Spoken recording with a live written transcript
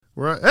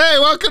Hey,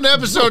 welcome to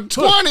episode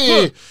 20.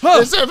 It's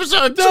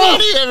episode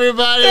 20,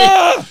 everybody.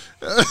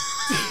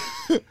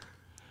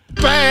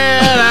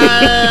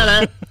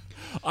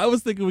 I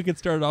was thinking we could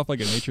start it off like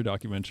a nature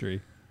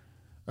documentary.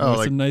 Oh,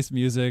 with some nice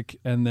music,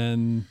 and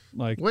then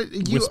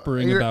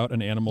whispering about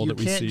an animal that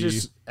we see. You can't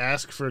just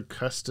ask for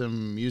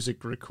custom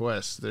music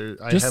requests.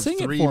 I Just have sing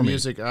it 3 for me.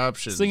 music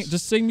options.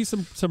 Just sing me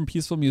some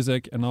peaceful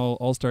music, and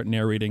I'll start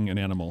narrating an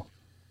animal.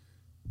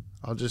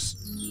 I'll just...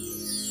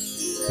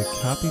 The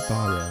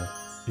capybara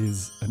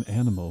is an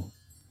animal.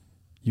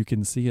 You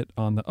can see it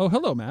on the... Oh,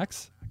 hello,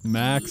 Max.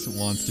 Max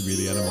wants to be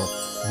the animal.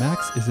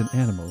 Max is an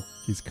animal.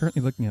 He's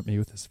currently looking at me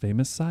with his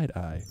famous side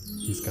eye.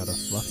 He's got a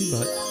fluffy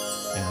butt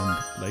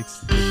and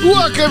likes...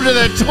 Welcome to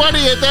the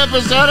 20th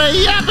episode of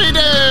Yappy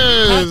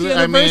News! Happy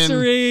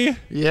anniversary!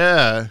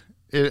 Yeah.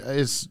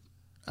 It's...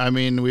 I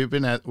mean, we've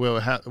been at...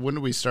 Well, when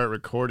did we start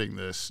recording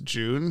this?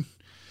 June?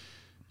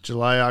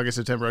 July, August,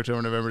 September,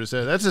 October, November,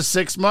 December. That's a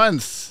 6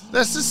 month.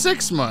 That's a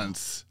 6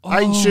 month. Oh.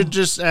 I should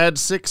just add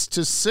 6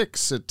 to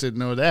 6 to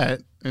know that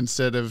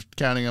instead of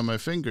counting on my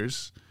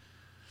fingers.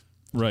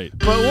 Right.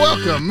 But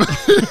welcome.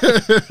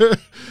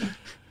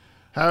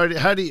 How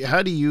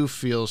do you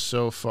feel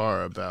so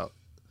far about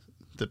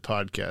the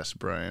podcast,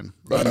 Brian?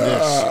 On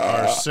this,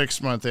 our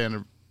 6 month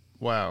anniversary.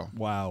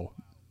 Wow.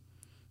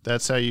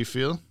 That's how you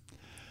feel?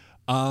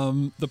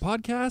 The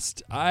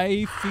podcast,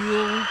 I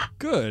feel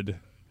good.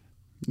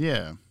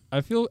 Yeah.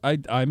 I feel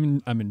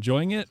I'm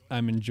enjoying it.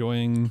 I'm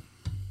enjoying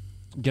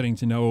getting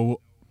to know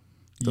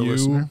The you,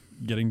 listener?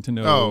 getting to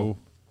know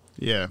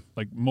Yeah.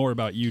 like more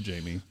about you,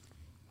 Jamie.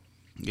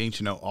 Getting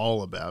to know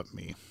all about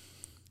me.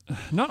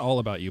 Not all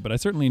about you, but I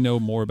certainly know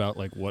more about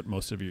like what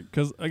most of you.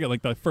 Because again,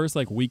 like the first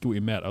week we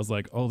met, I was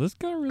like, oh, this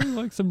guy really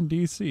likes some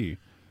DC.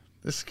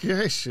 This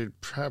guy should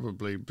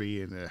probably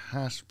be in a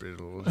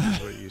hospital,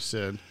 is what you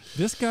said.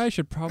 This guy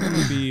should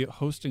probably be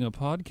hosting a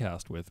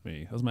podcast with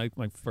me. That was my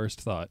first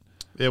thought.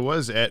 It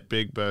was at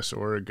Big Bus,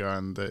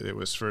 Oregon, that it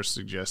was first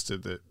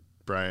suggested that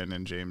Brian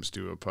and James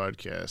do a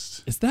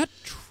podcast. Is that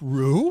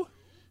true?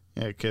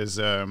 Yeah, because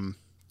I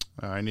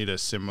need a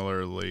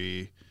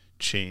similarly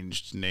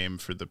changed name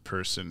for the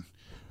person.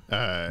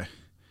 What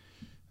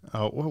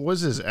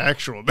was his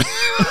actual name?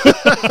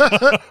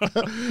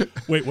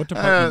 Wait, what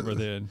department were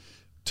they in?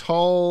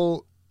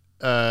 Tall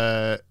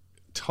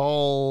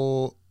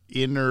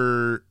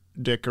inner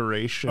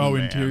decoration. Oh,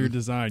 man. interior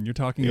design. You're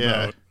talking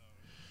Yeah. about...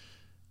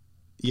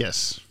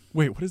 Yes.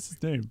 Wait, what is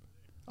his name?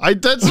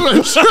 That's what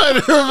I'm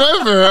trying to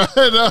remember.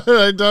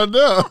 I don't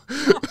know.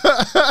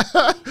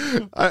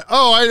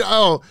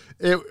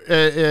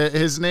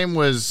 His name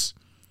was.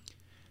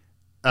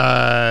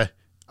 How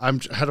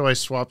do I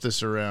swap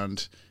this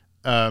around?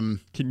 Can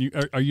you?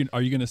 Are you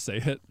going to say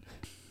it,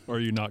 or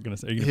are you not going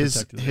to say? Are you gonna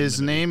protect His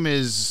name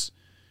is.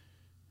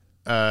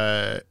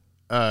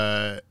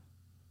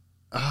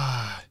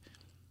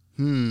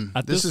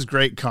 This is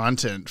great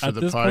content for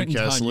the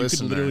podcast listener. You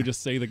could literally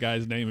just say the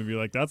guy's name and be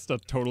like, "That's a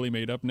totally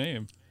made up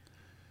name."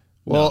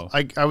 Well,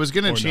 No. I was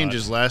going to change not.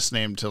 his last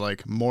name to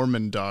like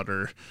Mormon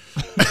Daughter.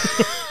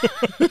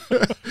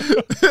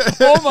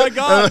 Oh my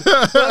god,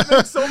 that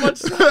makes so much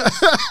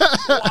sense!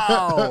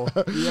 Wow,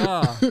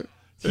 yeah.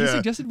 He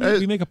suggested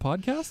we make a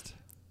podcast.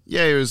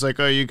 Yeah, he was like,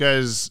 "Oh, you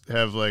guys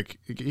have like."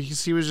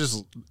 He was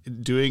just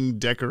doing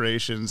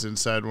decorations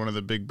inside one of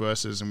the big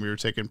buses, and we were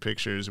taking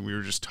pictures, and we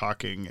were just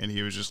talking, and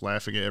he was just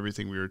laughing at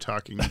everything we were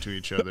talking to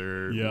each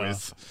other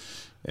with.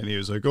 And he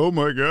was like, "Oh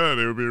my god,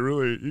 it would be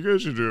really. You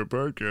guys should do a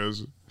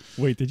podcast."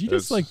 Wait, did you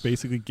just like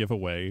basically give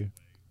away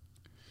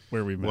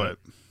where we met?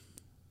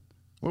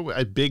 What?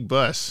 A big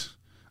bus.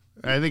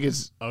 I think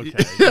it's okay.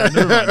 Yeah,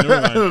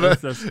 never mind.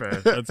 That's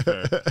fair. That's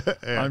fair.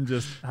 Yeah. I'm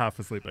just half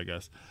asleep, I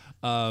guess.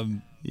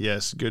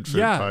 Yes, good for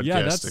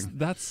podcasting.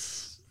 Yeah,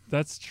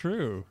 that's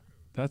true.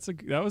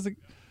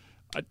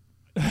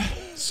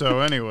 So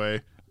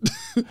anyway,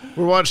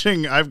 we're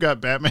watching. I've got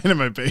Batman in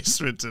my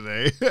basement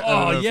today.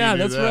 Oh yeah,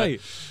 that's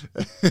right.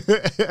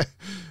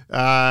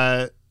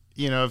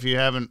 If you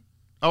haven't,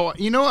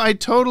 I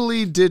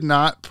totally did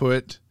not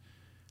put.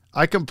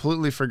 I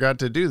completely forgot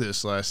to do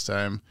this last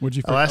time. Would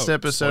you? Last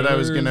episode, I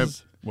was gonna.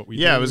 What we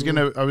Yeah,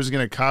 do? I was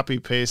gonna copy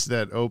paste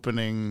that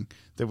opening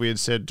that we had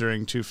said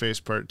during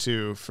Two-Face Part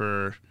 2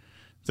 for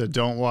the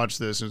 "Don't watch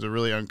this." It was a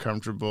really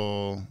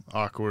uncomfortable,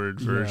 awkward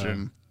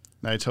version.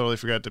 And I totally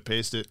forgot to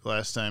paste it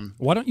last time.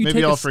 Why don't you? Maybe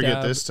take I'll a forget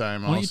stab, this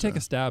time. Why don't you also. take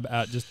a stab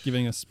at just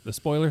giving us a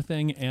spoiler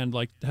thing and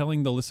like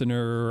telling the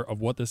listener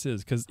of what this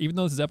is? Because even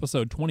though this is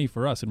episode 20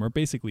 for us and we're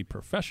basically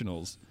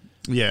professionals,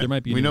 Yeah, there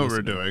might be. We a know new what we're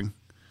listener. doing.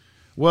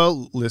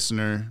 Well,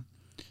 listener,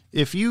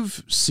 if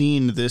you've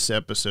seen this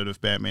episode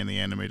of Batman the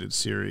Animated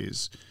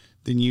Series,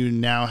 then you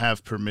now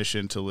have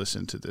permission to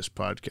listen to this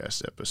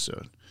podcast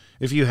episode.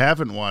 If you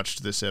haven't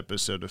watched this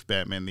episode of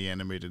Batman the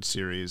Animated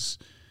Series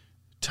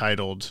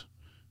titled...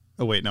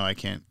 Oh, wait, no, I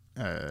can't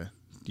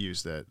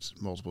use that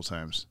multiple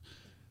times.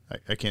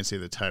 I can't say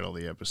the title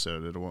of the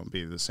episode. It won't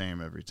be the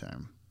same every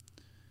time.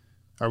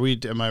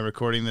 Am I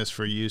recording this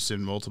for use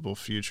in multiple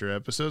future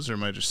episodes, or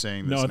am I just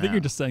saying this No, I think now?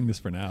 you're just saying this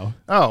for now.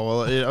 Oh,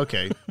 well,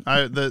 okay.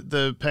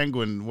 The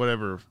penguin,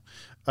 whatever.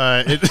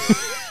 I've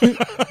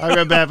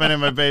got Batman in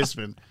my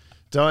basement.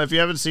 If you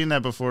haven't seen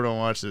that before, don't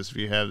watch this. If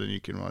you have, then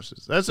you can watch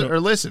this. Or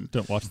listen.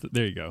 Don't watch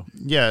there you go.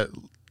 Yeah.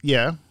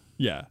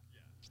 Yeah.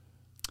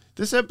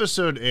 This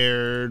episode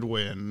aired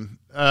when?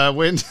 No,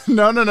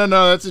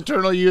 that's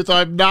Eternal Youth.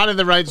 I'm not in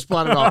the right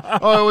spot at all.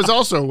 Oh, it was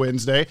also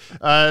Wednesday.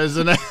 It's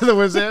the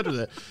Wednesday after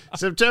that.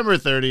 September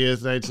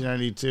 30th,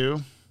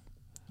 1992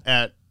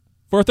 at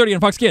 4:30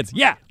 on Fox Kids.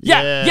 Yeah.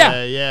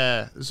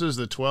 This was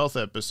the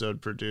 12th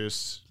episode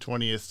produced,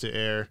 20th to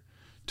air.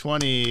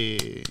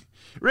 20.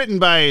 Written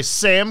by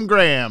Sam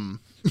Graham.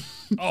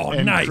 Oh,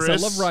 and nice.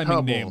 Chris I love rhyming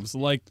Hubble. names.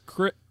 Like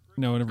Chris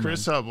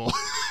Chris Hubble.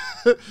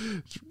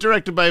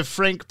 Directed by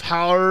Frank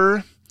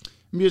Power.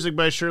 Music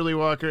by Shirley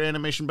Walker.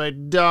 Animation by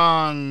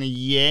Dong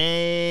Yang.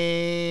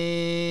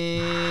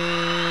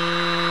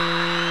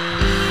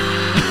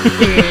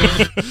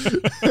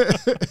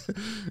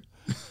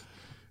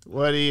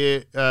 What do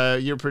you?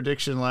 Your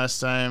prediction last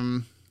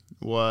time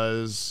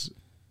was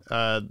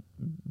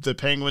the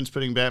Penguin's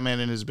putting Batman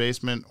in his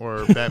basement,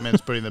 or Batman's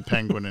putting the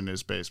Penguin in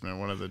his basement.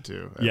 One of the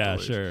two. I Yeah,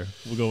 believe. sure.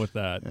 We'll go with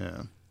that.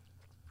 Yeah.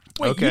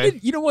 Wait, Okay.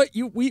 you know what?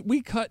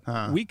 We cut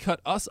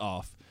us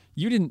off.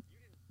 You didn't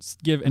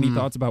give any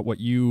thoughts about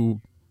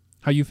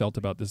how you felt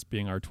about this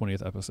being our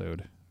 20th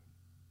episode.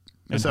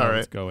 And It's how all right.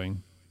 it's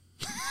going.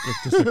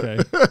 It's just okay.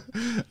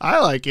 I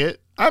like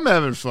it. I'm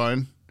having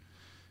fun.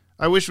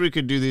 I wish we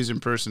could do these in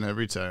person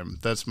every time.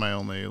 That's my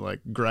only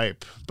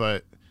gripe.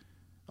 But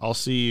I'll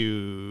see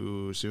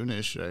you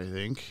soonish, I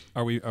think.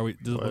 Are we? Does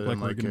it look like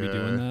we're going to be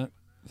doing that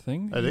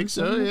thing? I think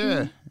so,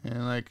 yeah.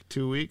 In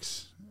 2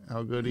 weeks,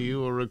 I'll go to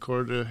you. We'll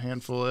record a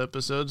handful of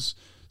episodes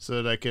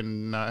so that I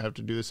can not have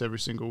to do this every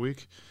single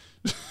week.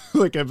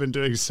 Like I've been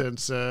doing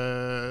since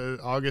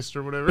August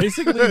or whatever.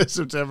 Basically,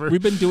 September.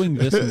 We've been doing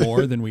this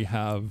more than we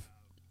have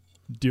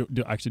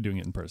actually doing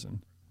it in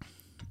person.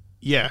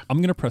 Yeah. I'm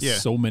going to press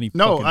so many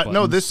No, fucking buttons.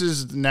 no, this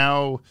is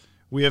now...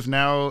 We have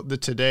now,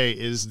 today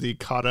is the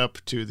caught up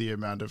to the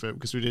amount of it,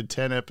 because we did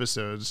 10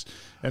 episodes,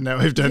 and now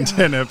we've done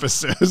 10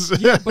 episodes.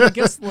 Yeah, but I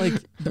guess,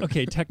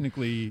 okay,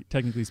 technically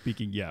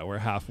speaking, yeah, we're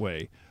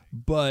halfway.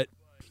 But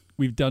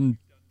we've done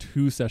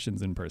 2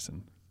 sessions in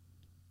person.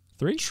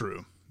 3?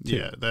 True. 2.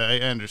 Yeah, I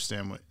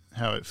understand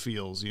how it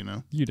feels, you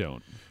know? You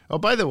don't. Oh,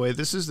 by the way,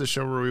 this is the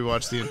show where we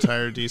watch the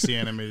entire DC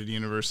animated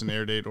universe in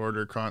air date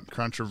order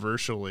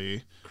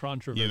controversially.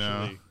 Controversially. You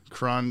know,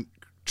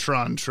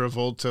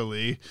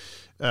 Travoltally.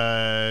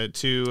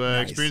 To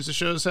experience the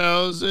shows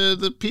how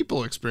the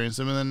people experience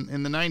them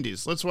in the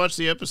 90s. Let's watch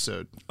the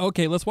episode.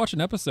 Okay, let's watch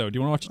an episode. Do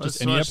you want to watch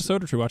just any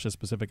episode, or should we watch a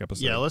specific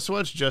episode? Yeah, let's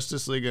watch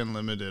Justice League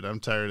Unlimited. I'm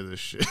tired of this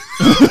shit.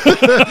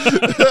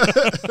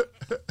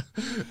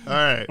 All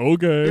right.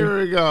 Okay. Here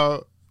we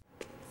go.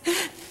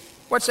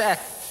 What's that?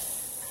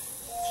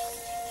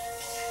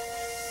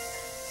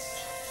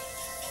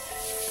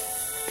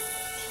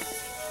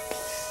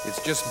 It's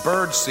just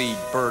bird seed,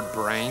 bird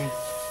brain.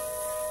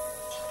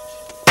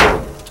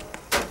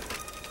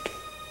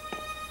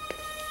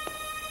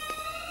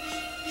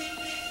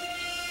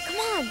 Come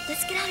on,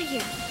 let's get out of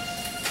here.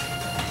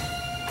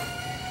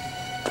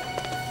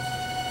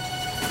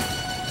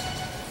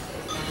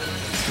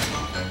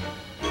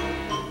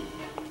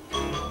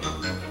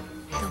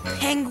 The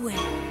penguin.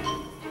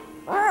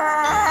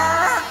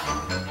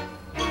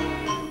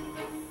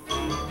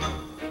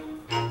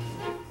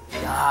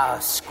 Ah,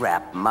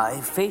 Scrap, my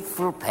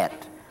faithful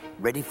pet.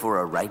 Ready for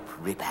a ripe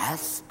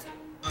repast?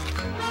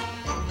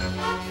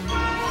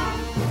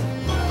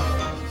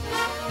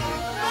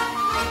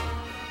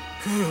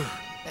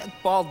 That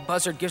bald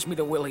buzzard gives me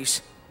the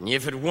willies.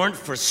 If it weren't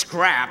for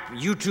Scrap,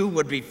 you two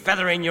would be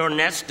feathering your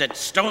nest at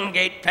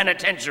Stonegate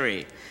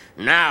Penitentiary.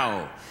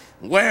 Now,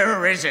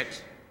 where is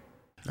it?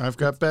 I've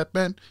got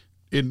Batman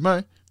in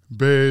my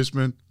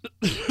basement.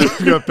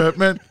 I've got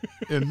Batman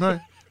in my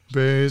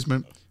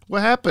basement.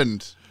 What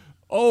happened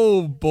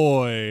Oh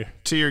boy.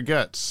 to your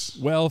guts?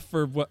 Well,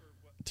 for what?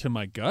 To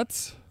my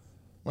guts?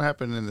 What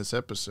happened in this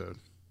episode?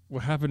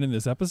 What happened in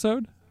this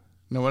episode?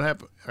 No, what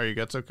happened? Are your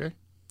guts okay?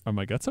 Are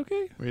my guts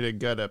okay? We need a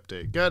gut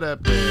update. Gut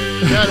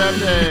update. Gut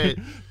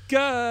update.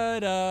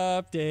 Gut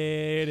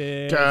update.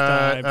 It's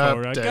Gut time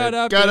for a update. gut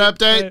update. Gut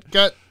update.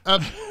 Gut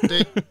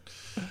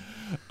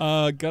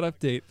update. Gut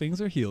update.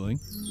 Things are healing.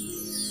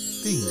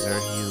 Things are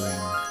healing.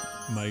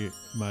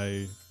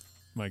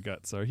 My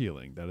guts are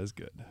healing. That is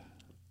good.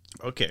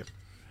 Okay.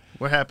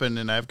 What happened?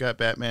 And I've got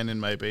Batman in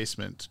my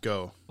basement.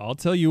 Go. I'll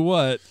tell you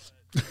what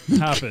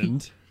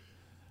happened.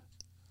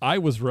 I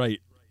was right.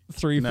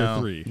 3 for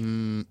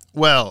 3.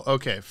 Well,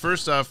 okay.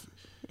 First off,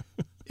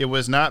 it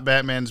was not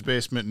Batman's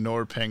basement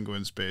nor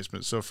Penguin's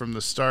basement. So from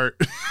the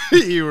start,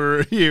 you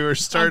were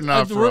starting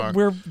off wrong.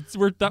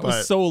 That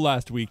was so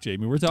last week,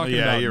 Jamie. We're talking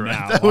Yeah, about you're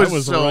now. right. That was, I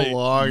was so right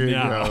long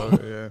now.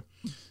 ago.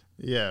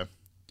 Yeah.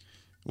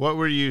 What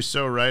were you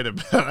so right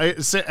about?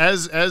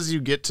 As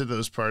you get to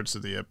those parts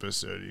of the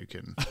episode, you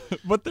can.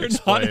 But they're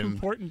not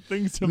important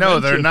things to No,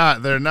 mention. they're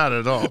not. They're not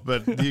at all.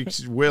 But you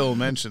will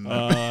mention them.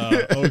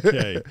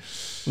 Okay.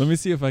 Let me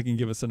see if I can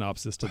give a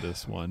synopsis to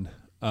this one.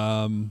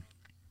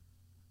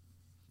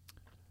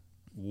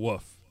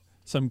 Woof.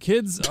 Some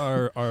kids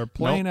are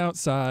playing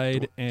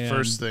outside, and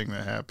First thing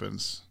that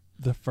happens.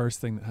 the first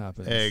thing that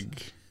happens.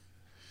 Egg.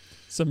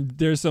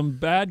 There's some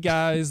bad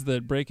guys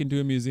that break into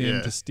a museum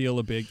Yeah. to steal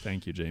a big.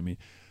 Thank you, Jamie.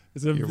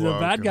 You're The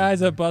welcome. bad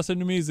guys that bust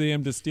into a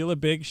museum to steal a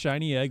big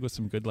shiny egg with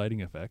some good lighting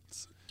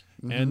effects,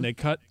 and they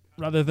cut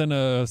rather than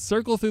a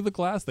circle through the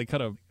glass, they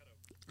cut a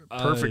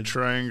Perfect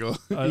triangle.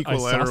 a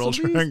Equilateral isosceles?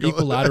 triangle.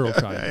 Equilateral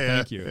triangle. Yeah,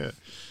 Thank you.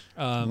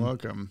 yeah.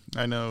 Welcome.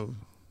 I know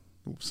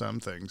some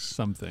things.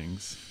 Some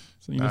things.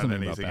 So you know Not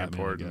something anything about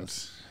Batman, I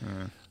guess.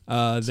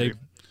 important.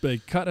 They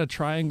cut a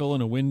triangle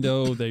in a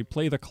window. They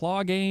play the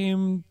claw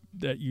game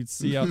that you'd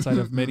see outside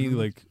of many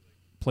like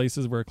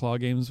places where claw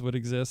games would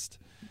exist.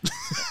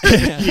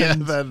 Yeah,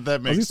 And that I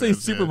was makes gonna say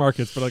sense. yeah.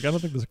 supermarkets, but like I don't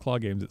think there's claw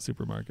games at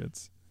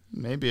supermarkets.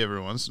 Maybe every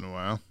once in a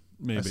while.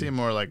 Maybe. I see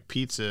more like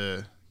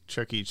pizza,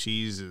 Chuck E.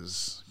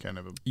 Cheese's kind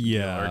of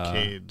Yeah.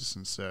 arcades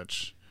and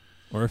such.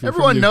 Or if you're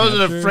Everyone from New knows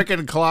what a Hampshire-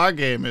 freaking claw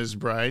game is,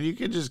 Brian. You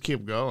can just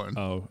keep going.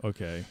 Oh,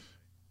 okay.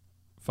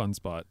 Fun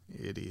Spot.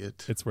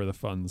 Idiot. It's where the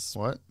fun's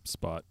What?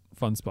 spot.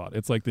 Fun Spot.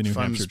 It's like the New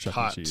Fun's Hampshire Chuck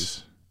pot. E.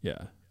 Cheese. Yeah.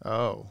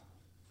 Oh,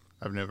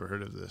 I've never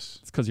heard of this.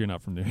 It's because you're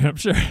not from New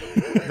Hampshire.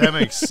 That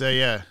makes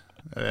yeah,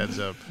 that adds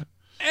up.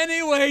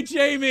 Anyway,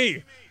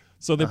 Jamie.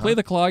 So they play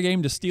the claw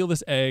game to steal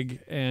this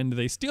egg, and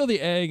they steal the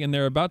egg, and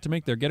they're about to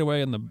make their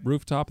getaway on the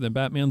rooftop, and then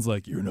Batman's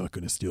like, "You're not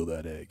going to steal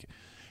that egg."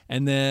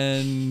 And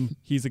then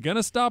he's going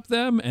to stop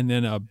them, and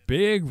then a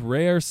big,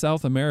 rare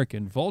South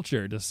American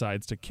vulture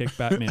decides to kick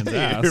Batman's You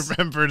ass.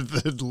 remembered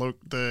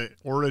the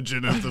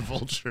origin of the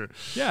vulture.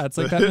 Yeah, it's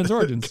like Batman's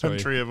origin story.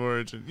 Country of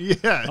origin.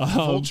 Yeah,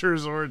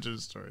 vulture's origin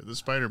story. The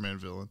Spider-Man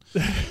villain.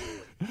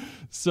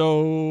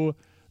 So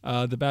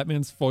the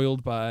Batman's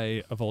foiled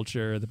by a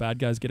vulture. The bad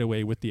guys get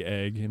away with the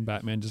egg, and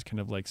Batman just kind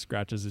of like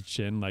scratches his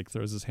chin, like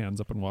throws his hands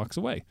up and walks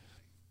away.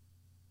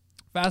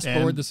 Fast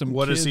forward And to some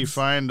what kids. does he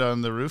find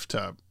on the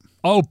rooftop?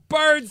 Oh,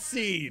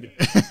 birdseed!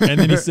 And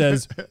then he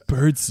says,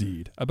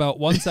 birdseed. About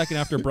 1 second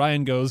after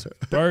Brian goes,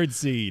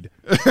 birdseed.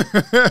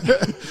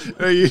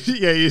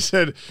 You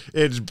said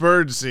it's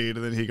birdseed,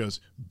 and then he goes,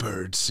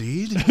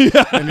 birdseed?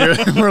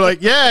 And we're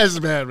like, yes,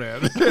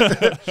 Batman.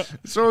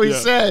 That's what we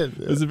said.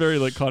 It was a very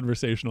like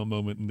conversational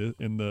moment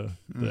in the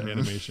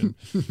animation.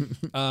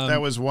 That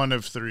was one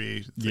of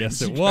three. Yes,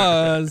 things it you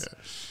got. was.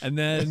 And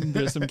then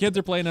there's some kids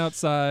are playing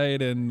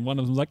outside, and one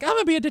of them's like, I'm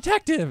going to be a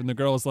detective. And the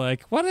girl's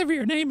like, whatever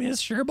your name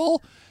is, Sherble.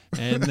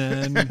 And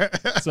then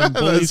some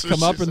bullies what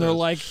come up she and they're says.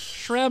 like,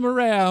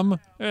 Shram-a-ram,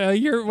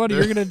 you're going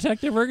to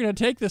detective? We're going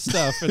to take this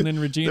stuff. And then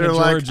Regina They're George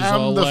like, is I'm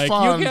all the like,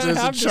 Fonz you can't as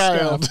a have this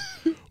child.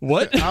 stuff.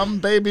 What? I'm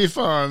Baby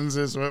Fonz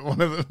is what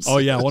one of them says. Oh,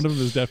 yeah, one of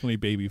them is definitely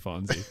Baby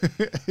Fonzie.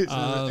 He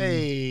says,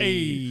 hey.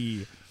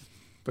 Hey.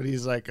 But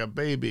he's like a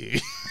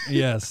baby.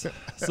 Yes.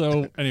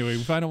 So anyway,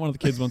 we find out one of the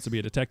kids wants to be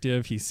a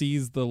detective. He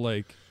sees the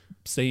like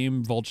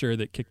same vulture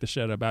that kicked the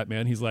shit out of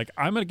Batman. He's like,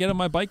 I'm gonna get on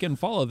my bike and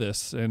follow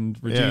this. And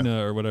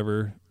Regina or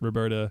whatever,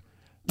 Roberta.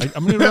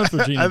 I'm gonna run with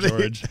Regina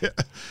George.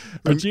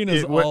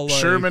 Regina's all like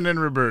Sherman and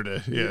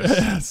Roberta.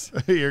 Yes.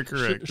 You're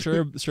correct.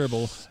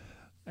 Sherble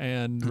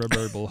and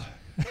Roberble.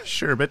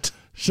 Sherbet.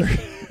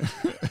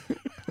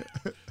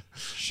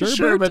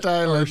 Sherbet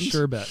Island. or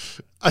Sherbet.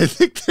 I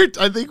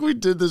think we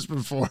did this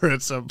before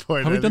at some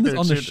point. Have we I done think this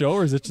on they're the two- show,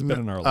 or has it just been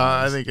in our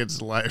I lives? think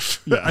it's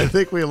life. I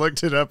think we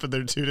looked it up and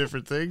they're two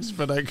different things,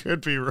 but I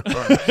could be wrong.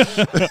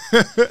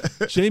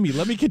 Jamie,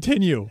 let me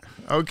continue.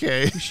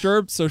 Okay.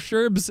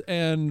 Sherbs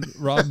and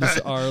Robs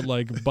are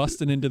like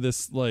busting into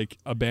this like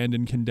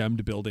abandoned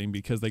condemned building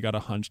because they got a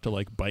hunch to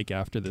like bike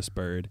after this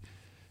bird,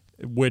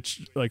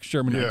 which like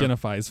Sherman Yeah.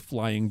 identifies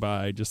flying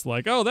by, just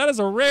like, oh, that is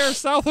a rare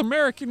South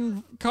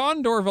American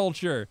condor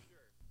vulture.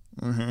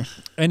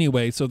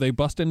 Anyway, so they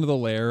bust into the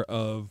lair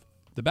of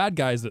the bad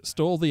guys that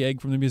stole the egg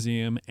from the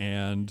museum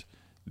and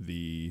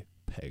the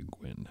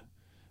penguin,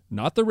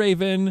 not the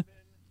raven,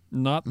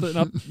 not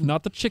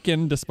the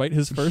chicken, despite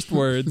his first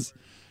words.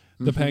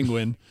 The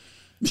penguin.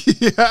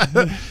 Yeah,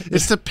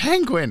 it's the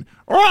penguin.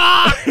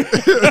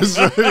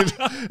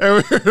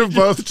 And we were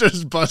both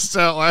just bust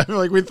out laughing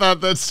like we thought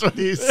that's what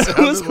he It was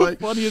sounded the like.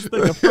 funniest thing.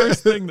 The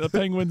first thing the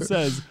penguin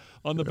says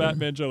on the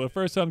Batman show, the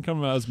first sound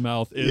coming out of his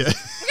mouth is,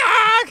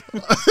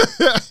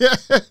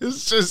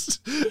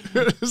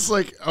 It's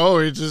like, oh,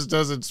 he just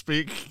doesn't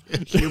speak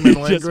human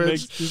just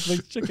language.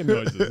 makes chicken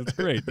noises. It's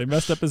great. They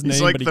messed up his He's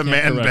name, like but he the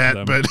can't man correct bat,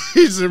 them. but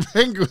he's a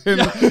penguin.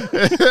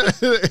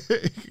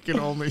 He can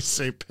only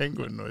say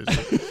penguin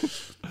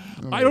noises.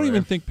 I don't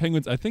even think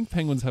penguins. I think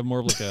penguins have more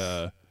of like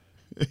a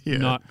Yeah.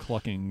 not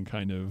clucking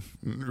kind of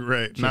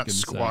Right, not chicken sound.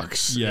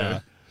 squawks. Yeah.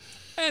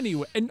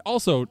 Anyway, and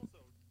also,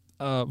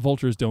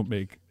 vultures don't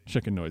make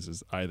chicken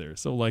noises either.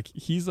 So like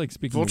he's like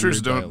speaking. Vultures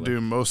weird don't dialect.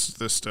 do most of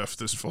the stuff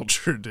this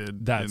vulture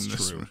did. That's in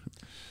this true. one.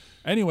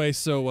 Anyway,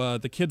 so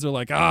the kids are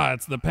like,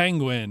 it's the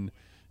penguin.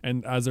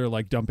 And as they're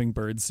like dumping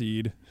bird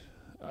seed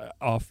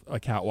off a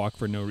catwalk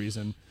for no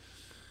reason,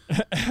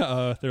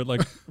 they're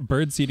like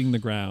bird seeding the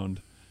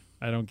ground.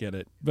 I don't get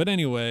it. But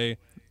anyway.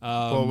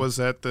 Well, was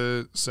that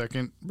the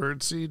second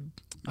bird seed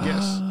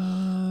guess?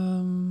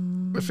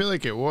 I feel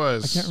like it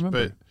was. I can't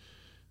remember. But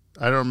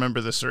I don't remember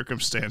the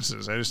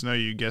circumstances. I just know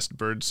you guessed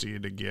bird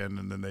seed again,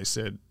 and then they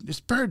said, it's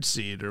bird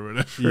seed or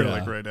whatever, Yeah.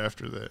 like right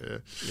after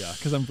that. Yeah,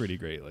 because I'm pretty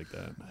great like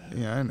that.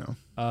 Yeah, I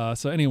know.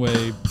 So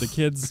anyway, the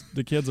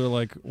kids are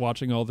like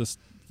watching all this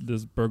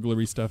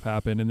burglary stuff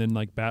happen, and then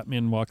like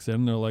Batman walks in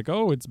and they're like,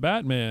 oh, it's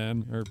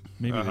Batman. Or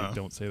maybe they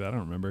don't say that, I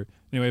don't remember.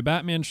 Anyway,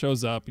 Batman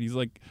shows up and he's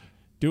like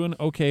doing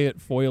okay at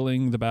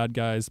foiling the bad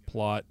guy's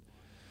plot.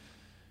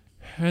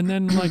 And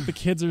then like the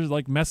kids are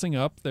like messing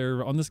up.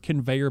 They're on this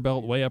conveyor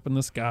belt way up in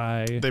the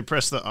sky. They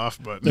press the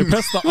off button. They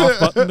press the off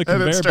button, the And it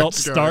conveyor belt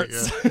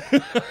starts starts.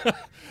 going,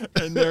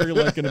 And they're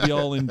like going to be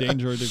all in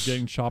danger of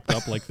getting chopped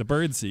up like the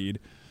bird seed.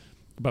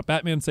 But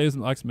Batman saves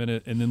them the next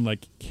minute and then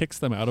like kicks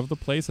them out of the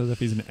place as if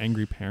he's an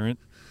angry parent.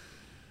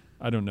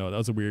 I don't know. That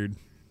was a weird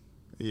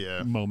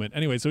moment.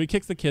 Anyway, so he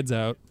kicks the kids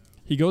out.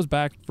 He goes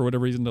back for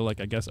whatever reason to like,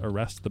 I guess,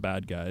 arrest the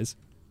bad guys.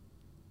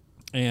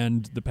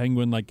 And the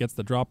Penguin like gets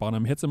the drop on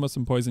him, hits him with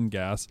some poison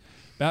gas.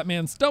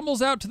 Batman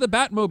stumbles out to the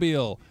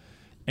Batmobile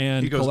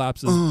and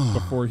collapses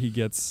before he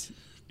gets.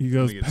 He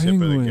goes, He gets hit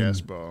by Penguin. the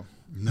gas ball.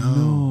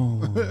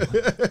 No.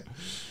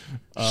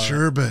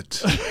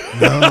 Sherbet.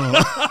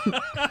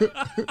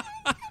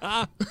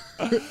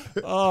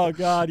 Oh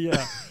God,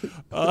 yeah.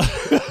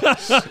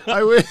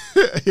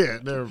 Yeah,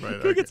 never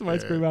mind. Go get some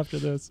ice cream after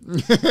this.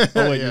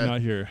 Oh wait, you're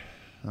not here.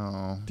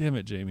 Oh, damn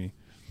it, Jamie.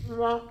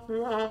 Yeah.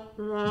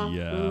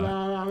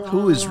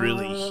 Who is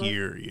really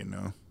here? You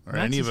know, are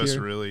Max any of is us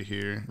here. really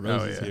here?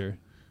 Rose is here.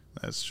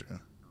 That's true.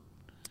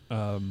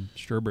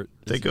 Sherbert.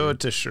 They is go here.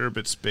 to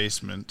Sherbet's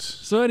basement.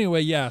 So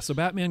anyway, yeah. So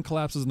Batman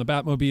collapses in the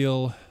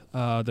Batmobile.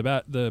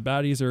 The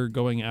baddies are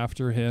going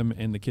after him,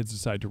 and the kids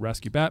decide to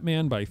rescue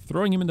Batman by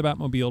throwing him in the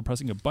Batmobile,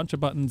 pressing a bunch of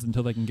buttons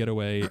until they can get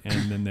away,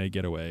 and then they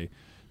get away.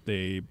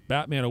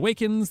 Batman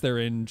awakens. They're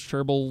in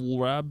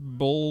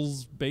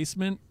Sherbel's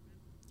basement,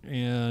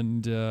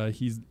 and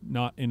he's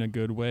not in a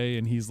good way,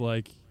 and he's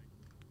like,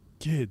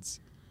 "Kids,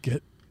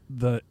 get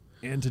the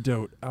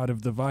antidote out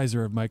of the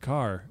visor of my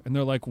car." And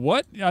they're like,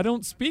 "What? I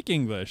don't speak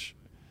English."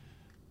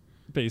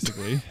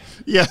 Basically.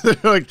 Yeah, they're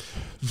like,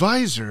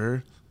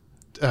 visor.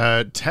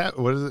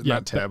 What is it? Yeah,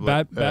 Not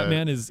tablet.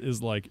 Batman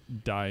is like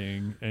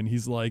dying, and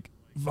he's like,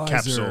 visor,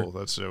 capsule.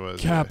 That's what it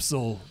was.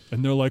 capsule,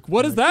 and they're like,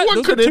 "What is that? What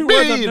Those could are it two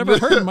words I've mean?" never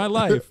heard in my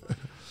life."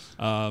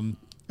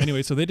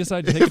 Anyway, so they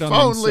decide to take it If on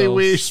only themselves.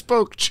 we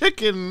spoke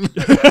chicken,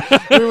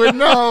 we would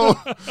know.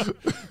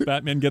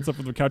 Batman gets up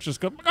from the couch,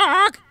 just goes,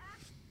 "Ark!"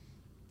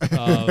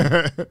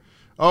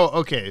 Oh,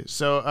 okay.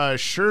 So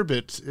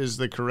sherbet is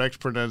the correct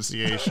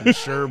pronunciation.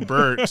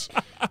 Sherbert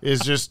is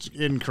just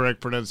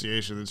incorrect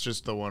pronunciation. It's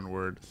just the one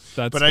word.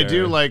 That's but I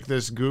do fair. like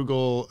this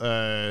Google.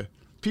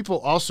 People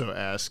also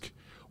ask,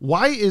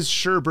 why is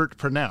sherbet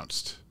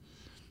pronounced?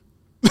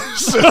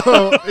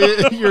 So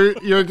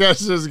your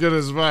guess is as good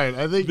as mine.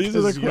 I think These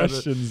are the 'cause you gotta-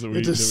 questions that you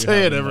we just that we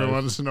say have it in every life.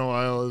 once in a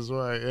while is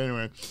why.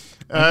 Anyway,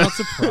 I'm not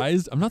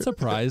surprised. I'm not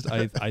surprised.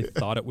 I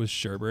thought it was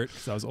sherbet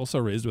because I was also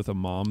raised with a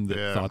mom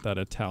that thought that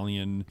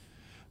Italian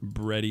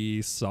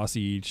bready,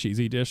 saucy,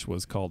 cheesy dish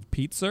was called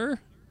pizza.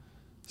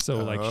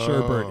 So like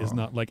sherbet is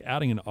not like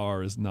adding an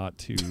R is not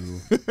too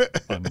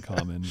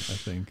uncommon, I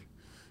think.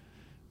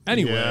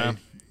 Anyway, Yeah.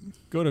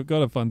 go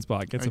to Fun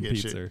Spot, get I some get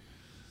you. pizza.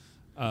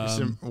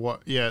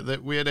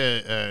 We had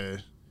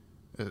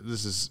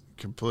this is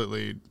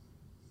completely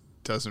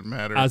doesn't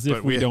matter. As if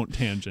but we don't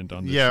tangent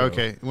on this Yeah, show.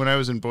 okay. When I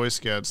was in Boy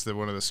Scouts,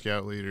 one of the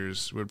scout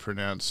leaders would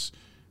pronounce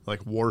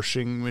like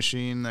washing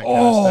machine, that kind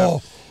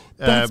of stuff.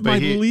 That's but my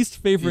he- least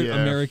favorite yeah.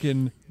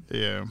 Americanism.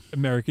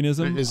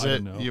 Is I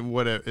it don't know.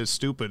 what is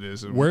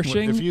stupidism?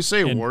 Worshing If you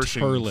say and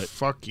washing, turlet.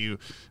 fuck you.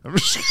 I'm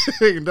just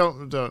kidding.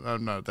 Don't.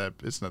 I'm not that.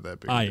 It's not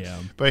that big. I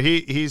am. But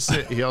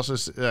he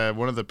also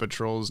one of the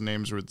patrol's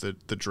names were the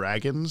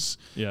Dragons.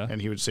 Yeah.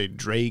 And he would say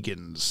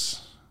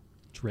Dragons.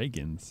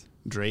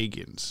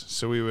 Dragons.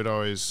 So we would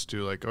always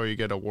do like, oh, you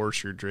got to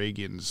wash your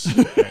dragons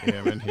at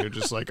him, and he would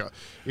just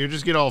he would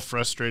just get all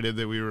frustrated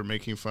that we were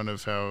making fun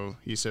of how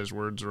he says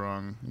words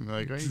wrong. And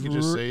like, oh, you could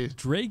just say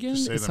Dragon.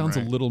 just say It them sounds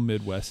right. a little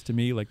Midwest to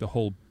me, like the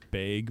whole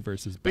bag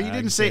versus. But he bag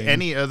didn't say thing.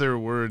 any other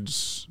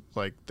words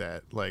like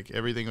that. Like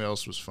everything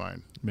else was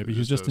fine. Maybe It was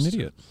he's just an those two.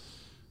 idiot.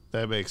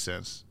 That makes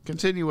sense.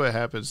 Continue what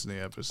happens in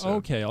the episode.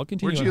 Okay, I'll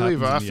continue. Where'd you what leave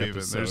happens off in the even?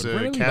 episode. There's Where a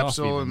did we leave off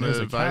capsule even? in There's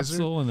the a visor?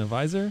 capsule in the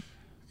visor.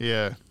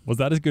 Yeah. Was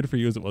that as good for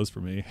you as it was for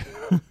me?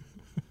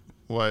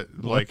 What?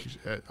 Like?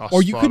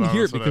 Or you spot couldn't on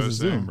hear with it what I because of was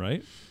Zoom, saying.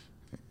 right?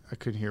 I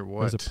couldn't hear It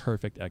what. was a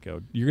perfect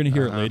echo. You're gonna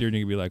hear it later, and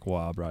you're gonna be like,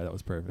 "Wow, bro, that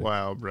was perfect."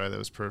 Wow, bro, that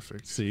was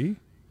perfect. See.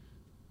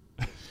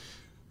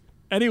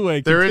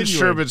 Anyway, They're in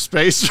continuing. Sherbet's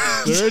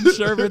basement. They're in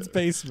Sherbet's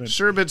basement.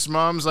 Sherbet's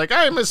mom's like,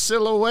 I'm a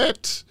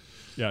silhouette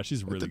Yeah,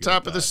 she's really at the good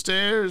top at of the that.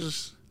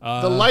 stairs.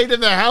 The light in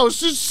the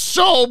house is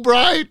so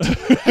bright.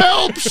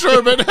 Help,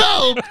 Sherbet,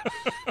 help.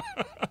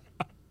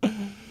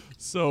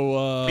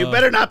 So you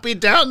better not be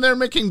down there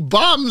making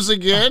bombs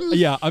again.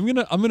 Yeah, I'm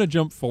gonna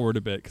jump forward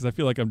a bit because I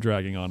feel like I'm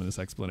dragging on in this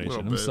explanation.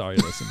 Little I'm bit. sorry,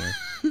 listener.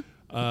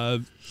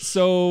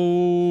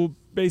 So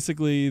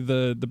basically,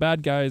 the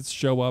bad guys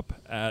show up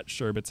at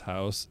Sherbet's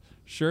house.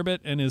 Sherbet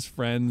and his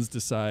friends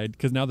decide,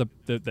 because now the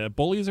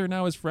bullies are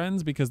now his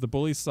friends because the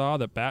bullies saw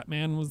that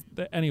Batman was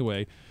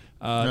anyway.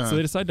 So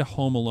they decide to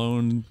Home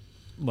Alone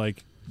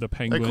like the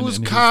Penguin. Like, whose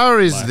and his car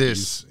is lackeys.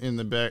 this in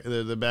the back?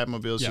 The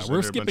Batmobile's Yeah, just we're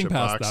under a bunch skipping of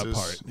past that boxes.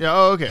 part. Yeah.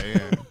 Oh, okay.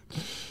 Yeah.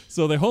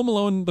 So they Home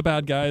Alone the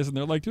bad guys, and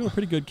they're like doing a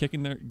pretty good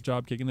kicking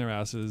their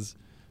asses,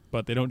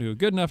 but they don't do a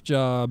good enough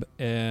job,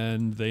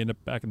 and they end up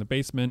back in the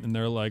basement, and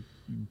they're like,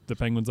 the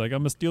Penguin's like, I'm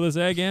gonna steal this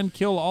egg and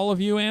kill all of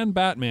you and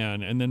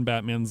Batman, and then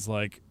Batman's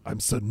like, I'm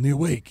suddenly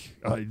awake,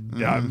 I'm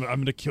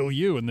gonna kill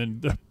you, and then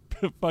the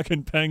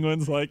fucking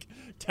Penguin's like,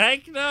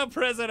 take no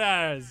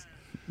prisoners,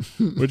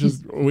 which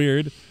is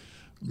weird.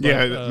 But,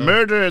 Yeah,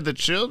 murder the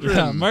children.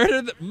 yeah,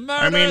 murder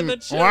the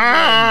children.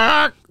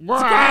 Whack,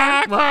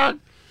 whack, whack.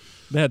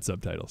 They had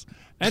subtitles.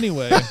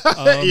 Anyway,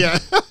 Yeah,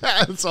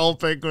 that's all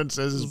Penguin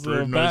says is so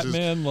bird noises.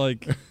 Batman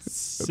like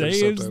saves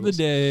the subtitles.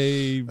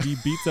 day. He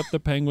beats up the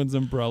Penguin's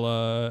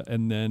umbrella,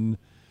 and then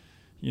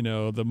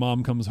the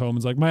mom comes home and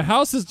is like, "My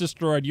house is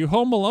destroyed. You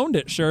Home Aloned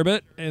it,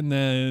 Sherbet." And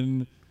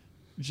then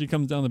she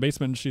comes down the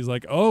basement and she's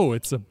like, "Oh,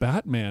 it's a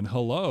Batman.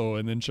 Hello."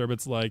 And then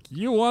Sherbet's like,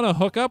 "You want to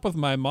hook up with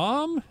my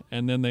mom?"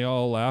 And then they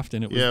all laughed,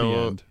 and it was Yeah, the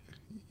well, end.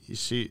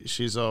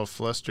 she's all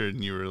flustered,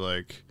 and you were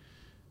like,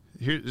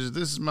 "Here,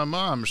 this is my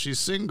mom. She's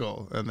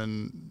single." And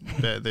then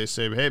they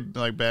say, "Hey,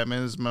 like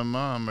Batman is my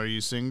mom. Are you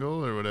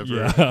single or whatever?"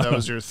 Yeah. That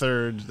was your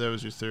third.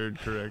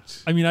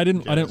 Correct. I mean, I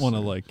didn't Yes. want to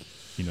like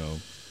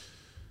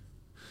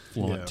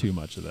flaunt Yeah. too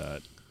much of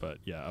that, but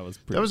yeah, I was.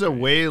 Pretty That was a great.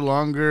 way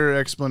longer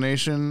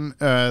explanation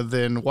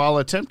than while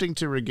attempting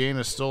to regain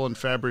a stolen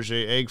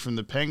Fabergé egg from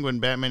the Penguin,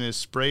 Batman is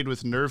sprayed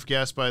with nerve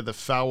gas by the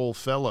foul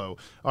fellow.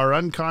 Our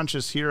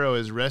unconscious hero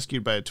is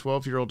rescued by a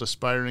 12-year-old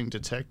aspiring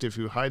detective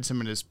who hides him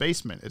in his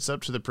basement. It's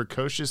up to the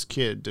precocious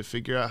kid to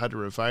figure out how to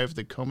revive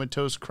the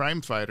comatose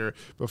crime fighter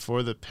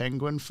before the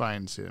Penguin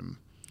finds him.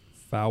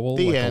 Foul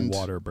The like end. a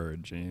water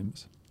bird,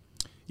 James.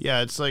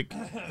 Yeah, it's like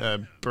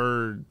a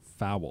bird.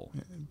 Foul.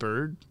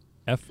 Bird?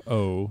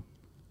 FOUWEL.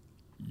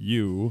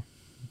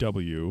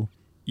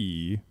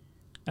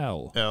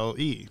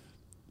 L-E.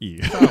 E.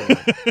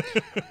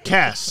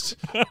 Cast: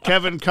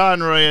 Kevin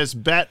Conroy as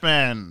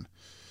Batman,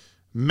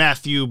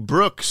 Matthew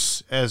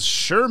Brooks as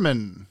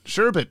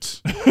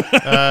Sherbet.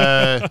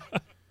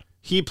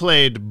 He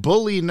played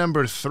bully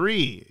number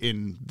 3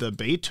 in the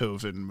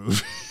Beethoven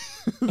movie.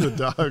 The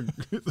dog,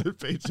 the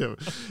Beethoven.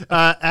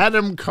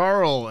 Adam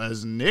Carl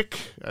as Nick.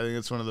 I think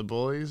it's one of the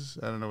bullies.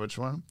 I don't know which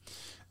one.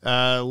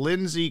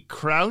 Lindsay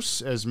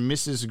Krause as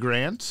Mrs.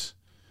 Grant. Is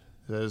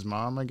that his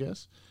mom, I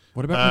guess?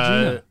 What about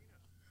Regina?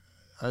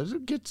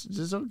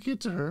 I'll get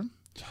to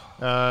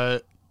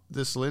her.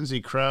 This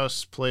Lindsay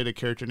Krause played a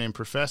character named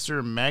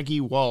Professor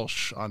Maggie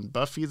Walsh on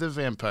Buffy the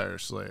Vampire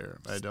Slayer.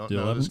 I don't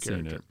Still know this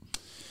haven't seen character.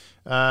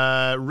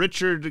 it.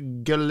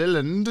 Richard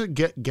Gilliland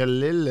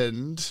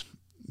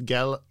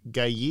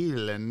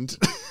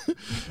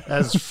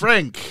as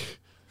Frank.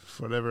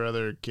 Whatever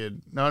other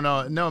kid.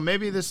 No.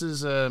 Maybe this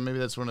is. Maybe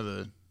that's one of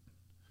the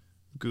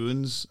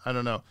goons. I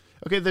don't know.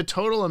 Okay, the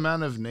total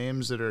amount of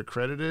names that are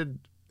credited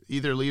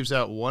either leaves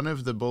out one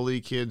of the bully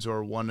kids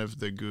or one of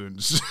the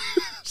goons.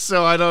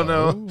 So I don't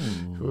know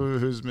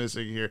who's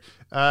missing here.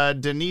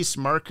 Denise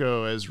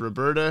Marco as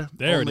Roberta,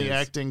 There it only is.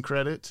 acting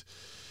credit.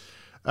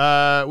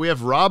 We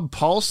have Rob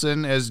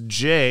Paulson as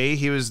Jay.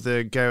 He was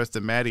the guy with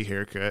the Maddie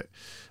haircut.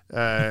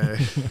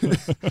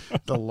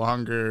 The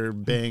longer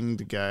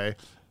banged guy.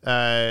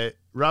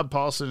 Rob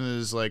Paulson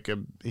is like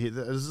this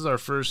is our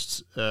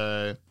first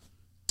Rob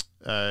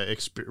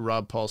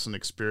Paulson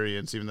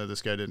experience, even though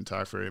this guy didn't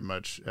talk very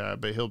much.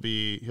 But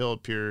he'll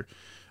appear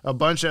a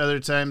bunch of other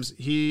times.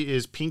 He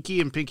is Pinky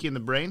in Pinky and the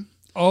Brain.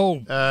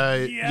 Oh,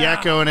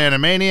 Yakko and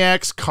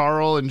Animaniacs,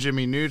 Carl and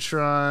Jimmy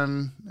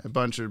Neutron, a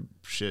bunch of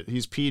shit.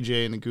 He's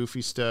PJ in the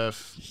Goofy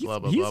stuff. Blah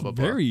blah he's blah blah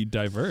blah. very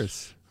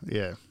diverse.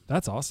 Yeah.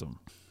 That's awesome.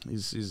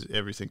 He's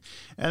everything.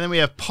 And then we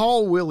have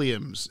Paul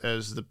Williams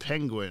as the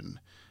Penguin.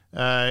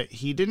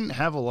 He didn't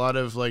have a lot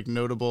of like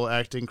notable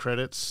acting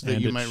credits that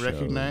And you it might showed.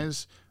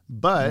 recognize,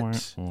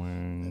 but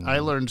I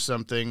learned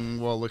something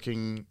while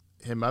looking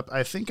him up.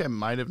 I think I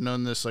might have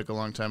known this like a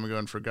long time ago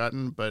and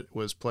forgotten, but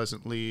was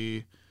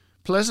pleasantly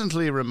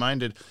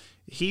reminded.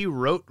 He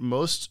wrote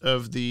most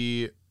of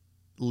the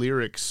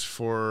lyrics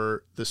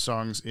for the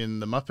songs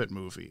in the Muppet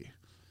movie.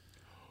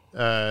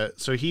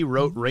 So he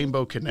wrote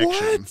Rainbow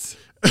Connection.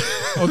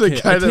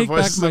 Okay, guy I that take back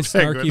voices my the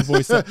Penguin. snarky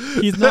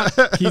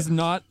voice. He's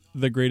not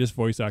the greatest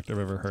voice actor I've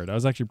ever heard. I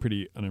was actually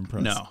pretty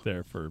unimpressed No.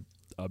 there for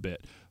a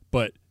bit.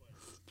 But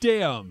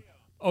damn.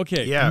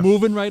 Okay, Yeah.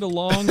 moving right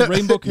along,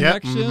 Rainbow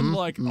Yep, Connection.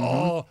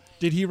 Oh,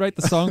 did he write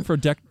the song for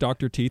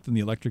Dr. Teeth and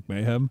the Electric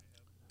Mayhem?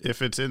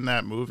 If it's in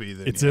that movie,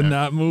 then It's yeah. in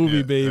that movie,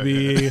 Yeah.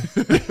 baby.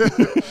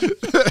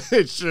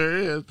 It sure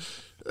is.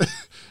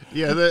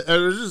 Yeah, I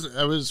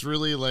was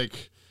really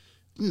like,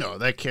 no,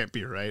 that can't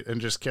be right,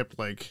 and just kept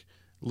like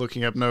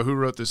looking up, no, who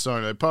wrote this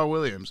song? Like, Paul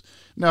Williams.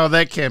 No,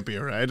 that can't be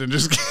right. And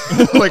just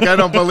like, I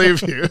don't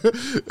believe you.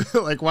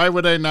 Like, why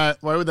would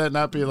that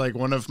not be like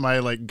one of my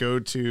like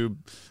go-to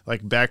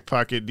like back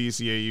pocket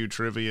DCAU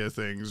trivia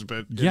things?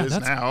 But it is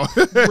that's now.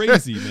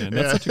 crazy, man.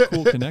 That's such a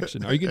cool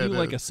connection. Are you gonna do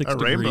like a 6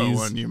 degrees, rainbow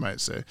one, you might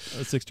say,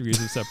 a 6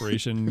 degrees of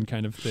separation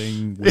kind of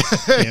thing with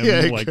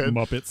him, like could.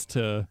 Muppets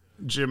to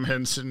Jim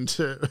Henson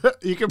to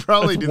you could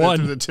probably That's do one.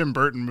 that through the Tim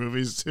Burton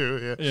movies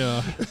too.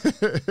 yeah.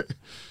 You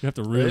have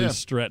to really Yeah.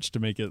 stretch to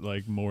make it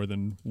like more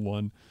than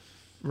one.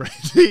 Right.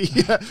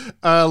 Yeah.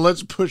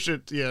 Let's push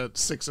it. Yeah,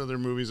 6 other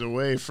movies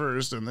away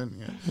first, and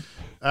then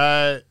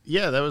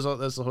yeah. That was all.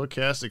 That's the whole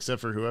cast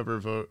except for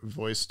whoever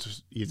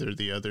voiced either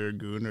the other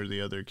goon or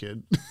the other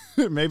kid.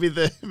 maybe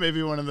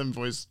one of them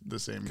voiced the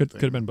same. Could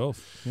thing. have been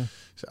both. Yeah.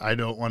 I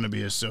don't want to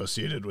be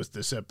associated with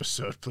this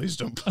episode. Please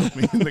don't put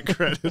me in the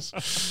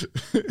credits.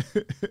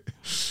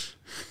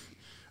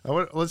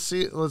 Let's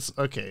see.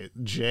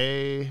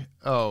 Jay.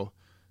 Oh,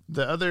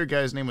 the other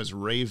guy's name was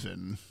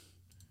Raven.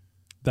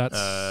 That's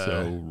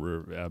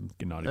I'm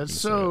not even That's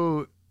say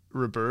so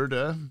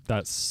Roberta. it.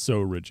 That's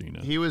so Regina.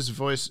 He was his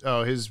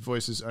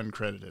voice is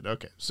uncredited.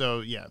 Okay.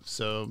 So yeah,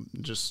 so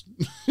just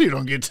you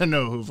don't get to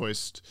know who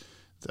voiced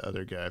the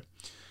other guy.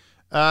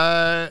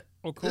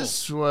 Oh, cool.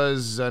 This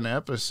was an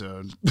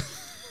episode.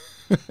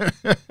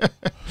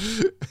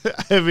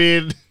 I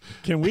mean,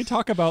 Can we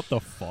talk about the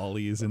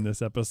follies in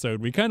this episode?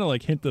 We kind of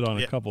like hinted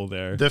on a couple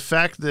there. the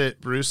fact that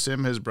Bruce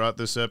Sim has brought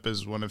this up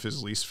as one of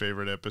his least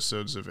favorite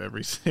episodes of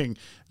everything.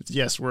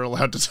 Yes, we're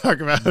allowed to talk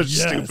about how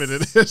stupid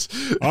it is.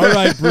 All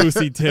right,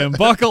 Brucey Tim,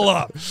 buckle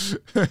up.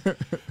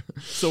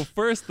 So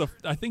first,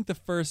 I think the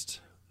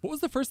first. What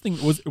was the first thing?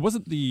 It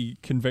wasn't the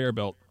conveyor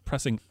belt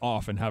pressing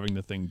off and having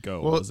the thing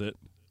go, Well, was it?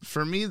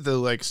 For me, the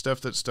like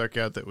stuff that stuck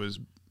out that was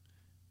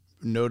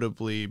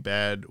notably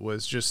bad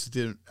was just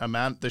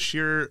the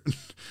sheer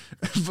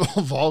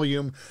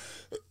volume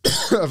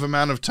of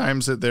amount of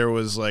times that there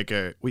was like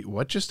a wait,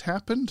 what just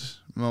happened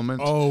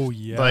moment. Oh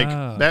yeah,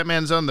 Like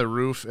Batman's on the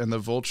roof and the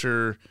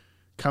Vulture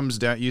comes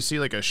down. You see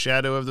like a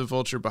shadow of the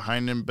Vulture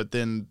behind him, but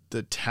then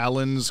the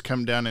talons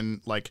come down and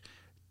like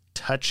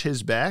touch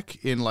his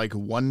back in like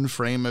one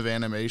frame of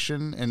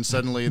animation, and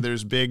suddenly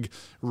there's big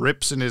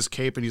rips in his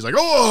cape and he's like,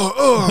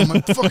 oh my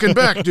fucking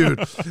back,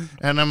 dude.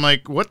 And I'm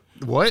like, what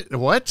what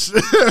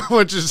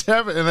just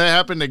happened? And that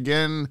happened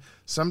again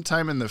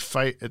sometime in the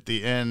fight at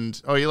the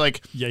end. Oh, he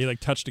like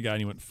touched a guy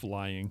and he went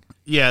flying.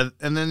 yeah,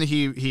 and then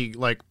he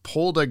like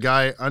pulled a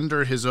guy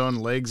under his own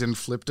legs and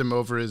flipped him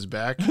over his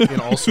back,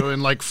 and also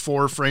in like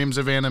 4 frames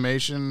of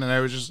animation. And I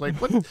was just like,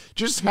 what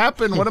just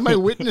happened? What am I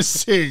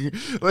witnessing?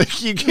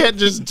 Like, you can't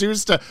just do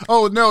stuff.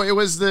 Oh no, it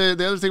was the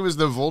other thing was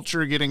the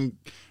Vulture getting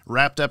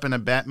wrapped up in a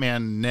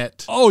Batman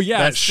net. Oh yeah,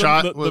 that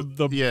shot.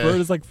 The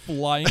bird is like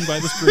flying by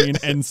the screen,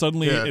 and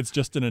suddenly it's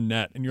just in a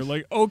net, and you're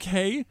like,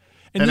 okay.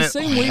 And the it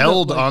same way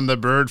held that, like, on the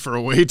bird for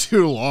way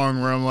too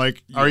long, where I'm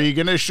like, are you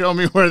going to show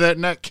me where that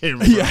net came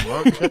from?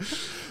 Okay.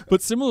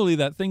 But similarly,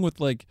 that thing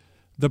with like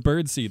the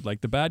bird seed,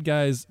 like the bad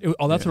guys, that's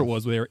what it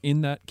was. They were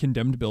in that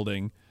condemned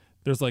building.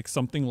 There's like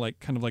something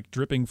like kind of like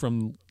dripping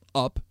from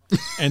up,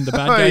 and the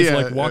bad guys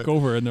like walk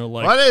over and they're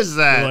like, what is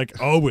that? They're like,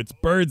 oh, it's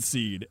bird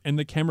seed. And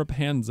the camera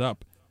pans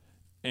up,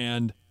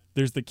 and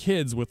there's the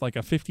kids with like a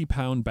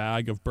 50-pound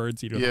bag of bird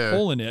seed with a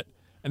hole in it,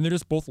 and they're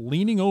just both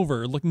leaning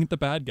over, looking at the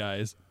bad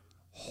guys,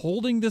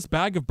 holding this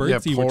bag of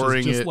bird seed, which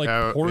is just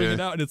like pouring it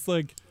out, and it's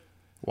like,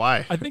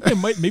 why? I think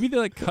maybe they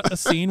like cut a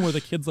scene where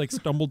the kids like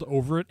stumbled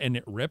over it and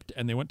it ripped,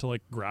 and they went to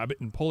like grab it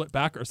and pull it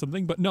back or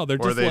something. But no, they're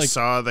or just they like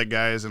saw the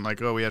guys and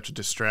like, oh, we have to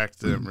distract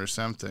them or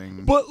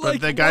something. But,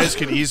 like, the guys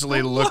could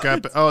easily look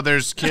up. Oh,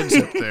 there's kids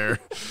up there.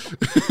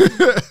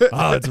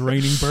 it's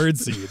raining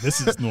birdseed.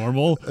 This is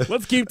normal.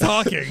 Let's keep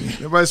talking.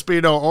 There must be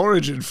no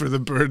origin for the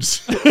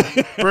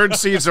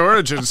birdseed's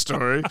origin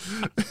story.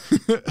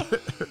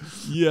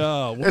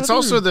 Yeah, It's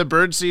also the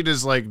birdseed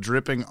is like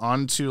dripping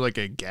onto like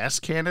a gas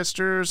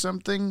canister or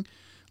something,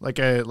 like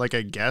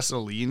a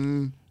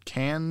gasoline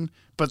can,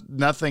 but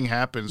nothing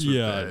happens with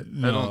that.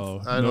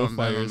 No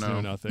fires,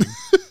 no nothing.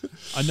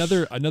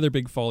 Another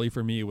big folly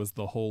for me was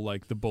the whole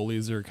like the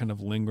bullies are kind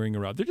of lingering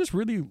around. They're just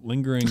really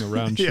lingering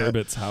around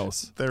Sherbet's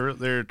house.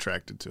 They're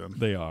attracted to him.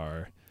 They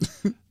are.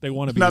 They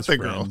want to be Not his the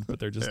friend, girl. but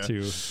they're just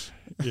too.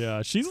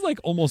 Yeah, she's like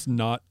almost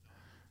not.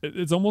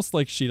 It's almost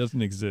like she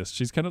doesn't exist.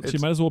 She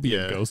might as well be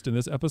a ghost in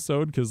this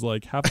episode, because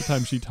like half the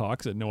time she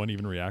talks and no one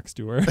even reacts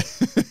to her.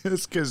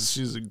 It's because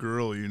she's a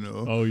girl, you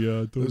know. Oh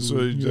yeah, totally. That's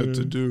what you have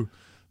to do.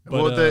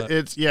 But,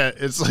 it's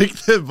like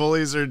the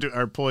bullies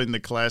are pulling the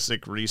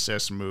classic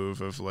Recess move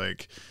of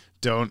like,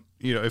 don't,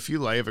 if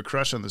you have a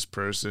crush on this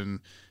person,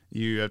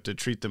 you have to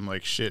treat them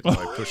like shit and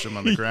like push them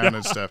on the ground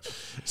and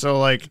stuff. So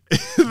like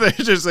they're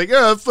just like,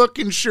 oh,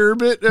 fucking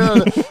Sherbet.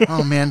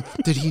 Oh man,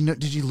 did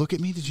you look at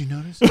me? Did you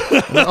notice?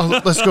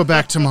 Let's go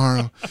back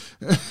tomorrow.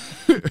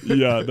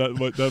 Yeah,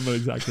 that might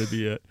exactly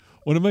be it.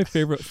 One of my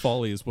favorite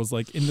follies was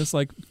like in this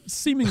like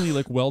seemingly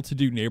like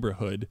well-to-do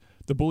neighborhood,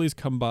 the bullies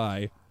come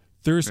by.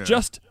 There's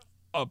just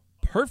a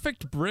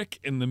perfect brick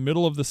in the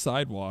middle of the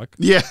sidewalk.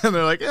 Yeah, and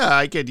they're like, yeah,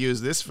 I could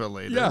use this for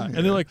later. Yeah, and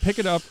they like pick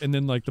it up, and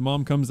then like the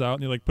mom comes out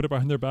and they like put it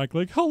behind their back,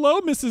 like,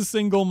 "Hello, Mrs.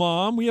 Single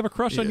Mom, we have a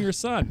crush on your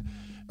son."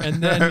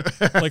 And then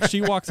like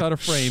she walks out of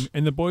frame,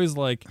 and the boy's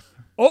like,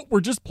 "Oh, we're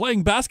just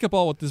playing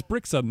basketball with this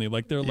brick." Suddenly,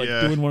 like they're like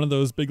doing one of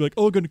those big like,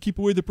 "Oh, gonna keep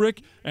away the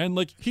brick," and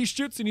like he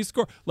shoots and he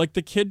scores. Like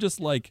the kid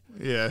just like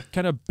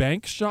kind of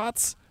bank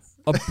shots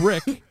a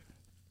brick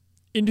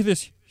into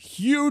this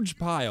huge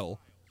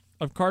pile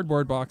of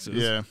cardboard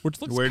boxes,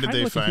 which looks where did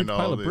they like find a huge all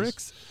pile of of these?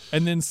 bricks.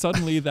 And then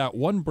suddenly that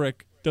one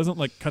brick doesn't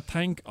like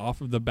katank off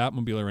of the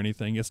Batmobile or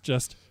anything. It's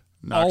just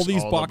Knocks all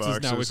these all the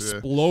boxes now boxes,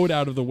 explode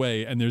out of the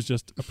way, and there's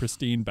just a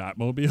pristine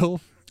Batmobile.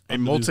 A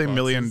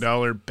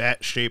multi-million-dollar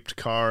bat-shaped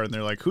car, and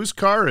they're like, "Whose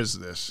car is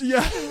this?"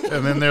 Yeah,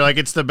 and then they're like,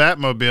 "It's the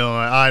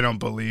Batmobile." And I don't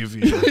believe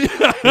you.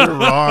 You're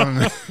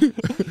wrong.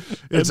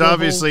 It's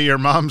obviously your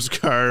mom's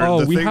car.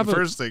 Oh,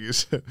 First thing you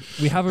said.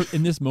 We have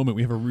in this moment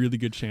we have a really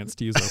good chance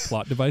to use our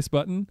plot device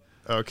button.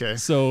 Okay.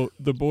 So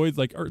the boys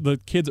the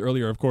kids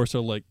earlier, of course, are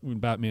like when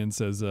Batman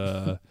says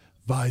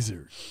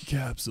visor,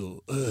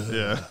 capsule,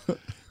 yeah,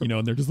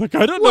 and they're just like,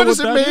 I don't know what does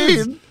that it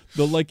is. mean?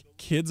 The like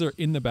kids are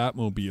in the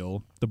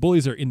Batmobile. The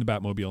bullies are in the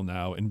Batmobile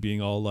now and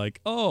being all like,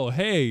 "Oh,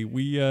 hey,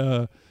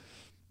 we're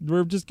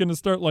just gonna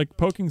start like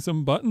poking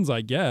some buttons,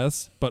 I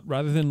guess." But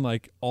rather than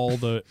like all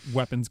the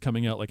weapons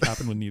coming out like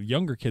happened when the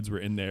younger kids were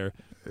in there,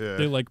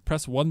 they like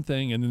press one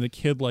thing and then the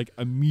kid like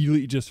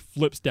immediately just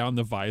flips down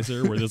the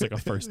visor where there's like a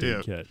first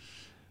aid kit.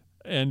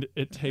 And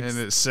it takes... And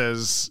it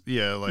says,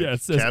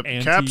 it says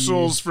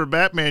capsules for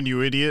Batman,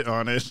 you idiot,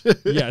 on it.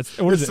 Yeah, it's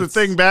the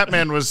thing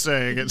Batman was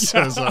saying, it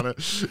says on it.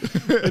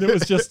 And it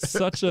was just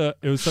such an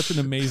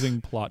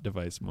amazing plot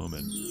device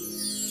moment.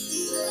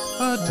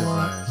 Plot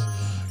device.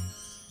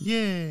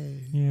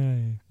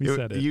 Yay. We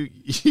said it.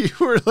 You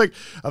were like,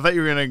 I thought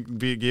you were going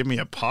to give me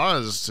a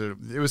pause.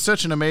 It was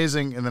such an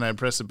amazing, and then I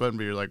pressed the button,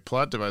 but you're like,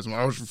 plot device. I'm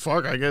like, oh,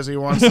 fuck, I guess he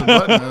wants the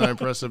button, and then I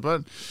press the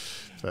button.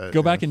 But,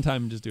 Go back in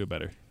time and just do it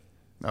better.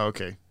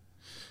 Okay.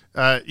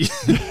 I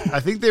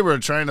think they were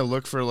trying to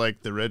look for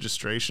like the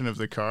registration of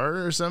the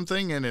car or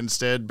something, and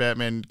instead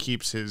Batman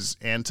keeps his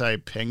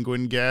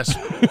anti-penguin gas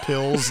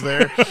pills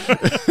there.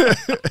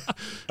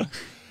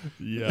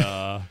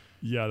 Yeah,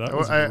 that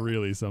was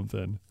really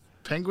something.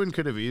 Penguin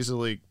could have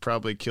easily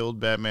probably killed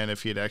Batman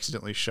if he had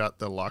accidentally shot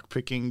the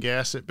lockpicking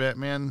gas at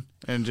Batman,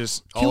 and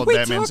just all of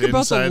Batman's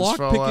insides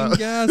fall out.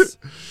 Gas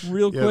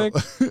real quick?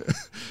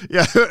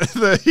 Yeah,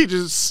 he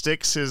just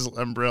sticks his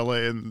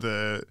umbrella in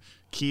the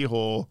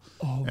keyhole,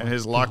 and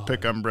his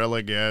lockpick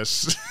umbrella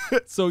gas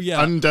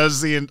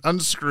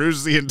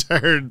unscrews the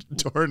entire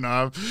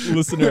doorknob.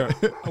 Listener,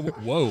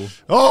 whoa!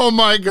 Oh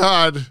my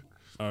God!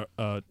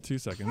 2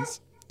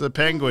 seconds. The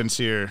penguin's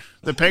here.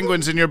 The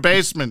penguin's in your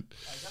basement.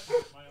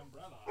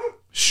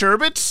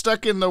 Sherbet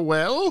stuck in the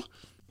well?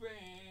 There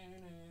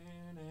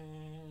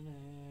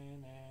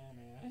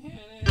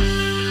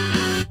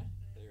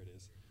it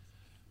is.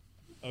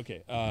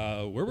 Okay,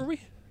 where were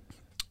we?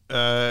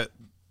 The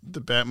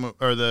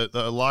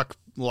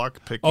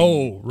lock picking.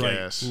 Oh, right,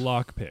 gas.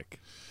 lockpick.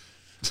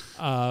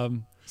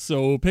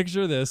 So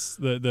picture this: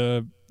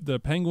 the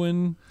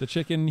penguin, the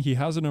chicken. He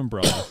has an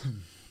umbrella.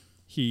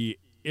 He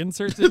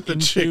inserts it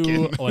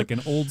into like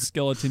an old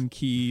skeleton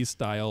key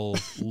style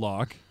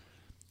lock.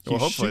 Well,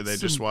 hopefully they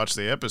just watched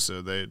the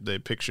episode. They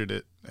pictured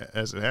it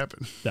as it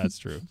happened. That's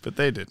true. But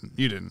they didn't.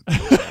 You didn't.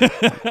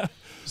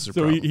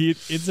 So he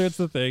inserts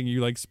the thing.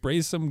 You like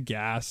spray some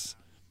gas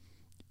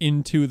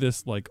into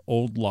this like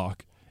old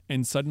lock,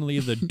 and suddenly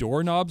the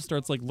doorknob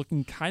starts like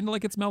looking kind of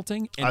like it's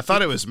melting. And I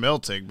thought it was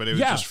melting, but it was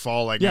just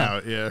falling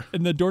out. Yeah.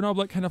 And the doorknob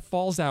like kind of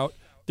falls out.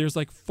 There's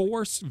like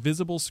 4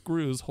 visible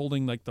screws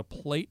holding like the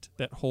plate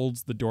that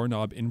holds the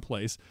doorknob in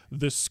place.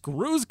 The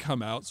screws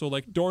come out, so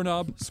like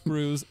doorknob,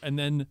 screws, and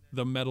then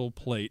the metal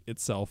plate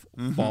itself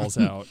falls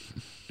out.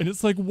 And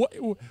it's like what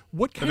kind of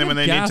gas? And then when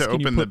they need to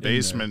open the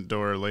basement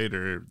door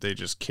later, they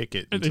just kick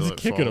it until it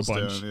falls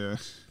down. Yeah.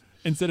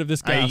 Instead of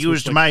this gas, I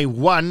used my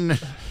one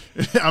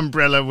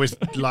umbrella with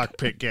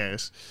lockpick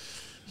gas.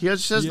 He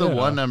just has the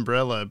one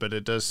umbrella, but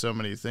it does so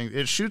many things.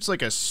 It shoots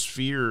like a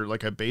sphere,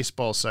 like a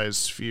baseball-sized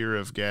sphere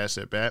of gas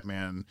at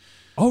Batman.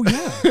 Oh,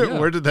 yeah.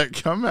 Where did that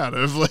come out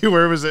of? Like,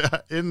 where was it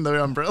in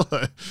the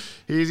umbrella?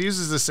 He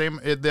uses the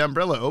same... the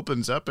umbrella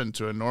opens up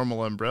into a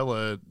normal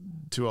umbrella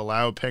to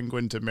allow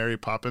Penguin to Mary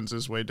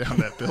Poppins' way down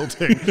that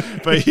building.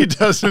 But he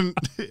doesn't...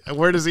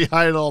 Where does he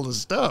hide all the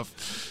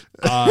stuff?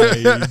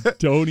 I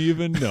don't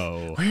even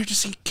know. Where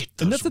does he get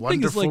those and that's the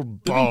wonderful thing is,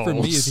 like, balls? The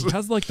thing for me is he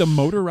has, like, the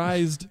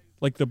motorized...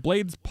 Like the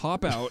blades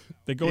pop out,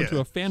 they go into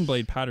a fan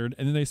blade pattern,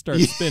 and then they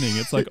start spinning.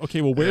 It's like, okay,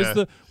 well, where's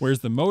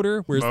the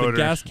motor? Where's the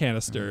gas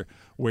canister?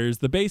 Where's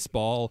the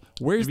baseball?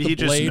 Where's the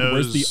blade?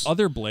 Where's the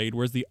other blade?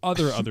 Where's the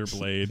other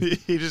blade?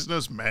 He just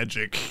knows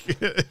magic,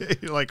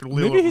 like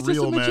Maybe he's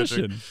real just a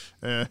magic. magician.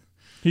 Yeah.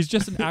 He's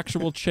just an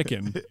actual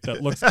chicken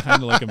that looks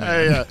kind of like a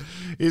man. Yeah,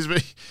 he's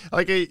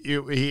like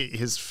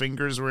his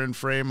fingers were in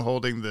frame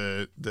holding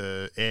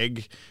the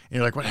egg, and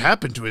you're like, what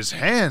happened to his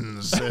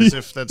hands? As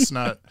if that's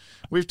not.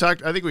 I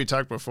think we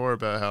talked before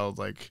about how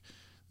like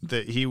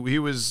that he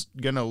was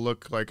gonna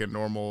look like a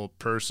normal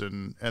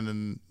person, and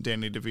then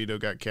Danny DeVito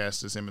got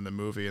cast as him in the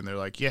movie, and they're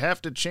like, you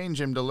have to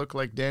change him to look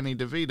like Danny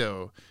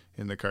DeVito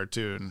in the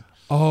cartoon.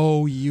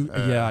 Oh, you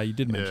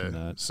did mention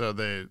that.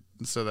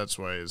 So that's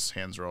why his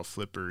hands are all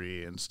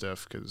flippery and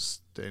stuff,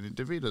 because Danny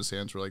DeVito's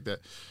hands were like that.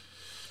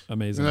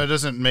 Amazing. And that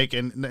doesn't make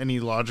any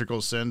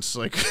logical sense,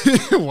 like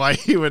why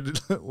he would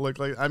look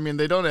like. I mean,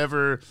 they don't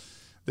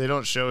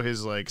show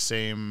his like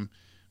same,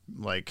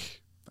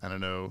 like, I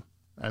don't know.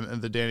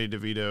 And the Danny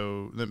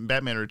DeVito, the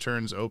Batman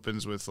Returns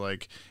opens with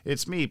like,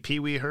 it's me, Pee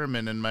Wee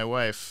Herman, and my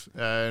wife,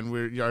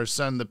 and our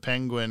son, the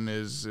Penguin,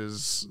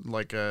 is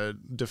like a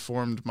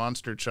deformed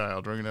monster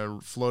child. We're gonna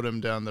float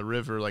him down the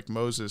river like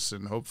Moses,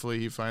 and hopefully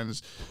he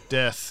finds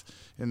death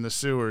in the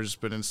sewers,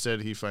 but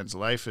instead he finds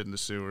life in the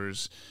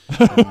sewers.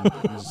 And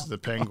is the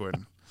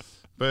Penguin.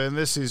 But in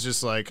this, he's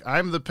just like,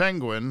 I'm the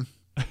Penguin.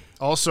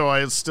 Also,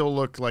 I still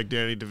look like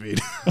Danny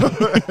DeVito.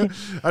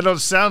 I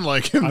don't sound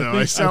like him, though.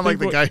 I sound like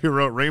the guy who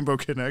wrote Rainbow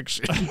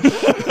Connection.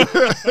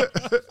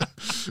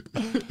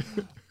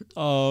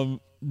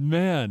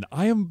 Man,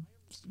 I am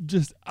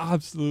just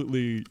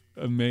absolutely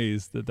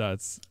amazed that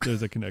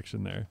there's a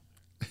connection there.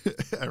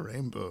 A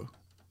rainbow.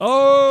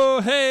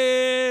 Oh,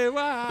 hey!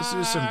 Wow. Let's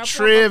do some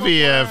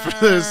trivia for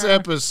this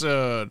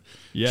episode.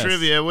 Yes,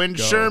 trivia. When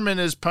go. Sherman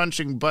is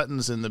punching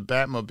buttons in the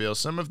Batmobile,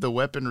 some of the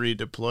weaponry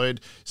deployed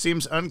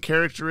seems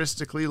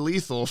uncharacteristically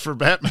lethal for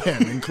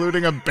Batman,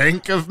 including a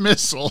bank of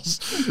missiles.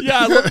 Yeah,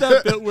 I love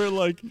that bit where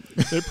like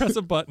they press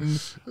a button,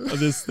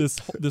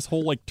 this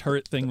whole like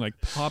turret thing like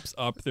pops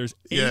up. There's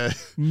 8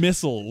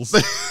 missiles,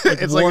 like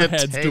It's warheads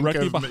like a tank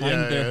directly of-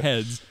 behind their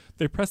heads.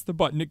 They press the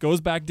button, it goes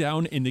back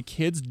down, and the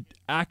kids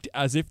act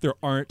as if there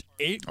aren't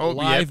 8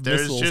 live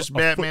there's missiles just a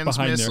Batman's foot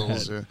behind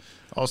missiles. their head.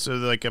 Also,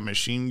 like a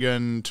machine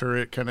gun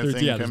turret kind of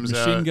thing There's comes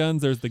machine out.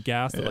 guns. There's the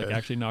gas that like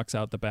actually knocks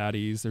out the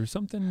baddies. There's a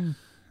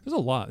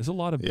lot. There's a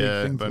lot of big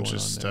Yeah, a things bunch going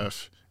of on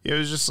stuff. Yeah, it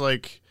was just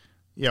like,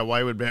 yeah,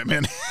 why would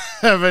Batman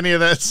have any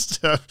of that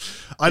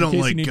stuff? I don't case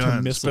you like need to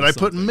guns, missile but I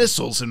put something.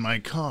 missiles in my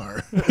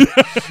car.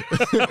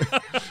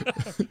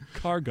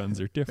 Car guns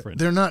are different.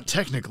 They're not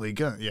technically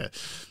guns. Yeah.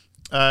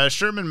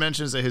 Sherman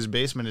mentions that his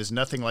basement is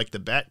nothing like the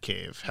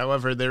Batcave.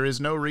 However, there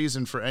is no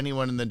reason for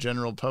anyone in the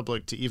general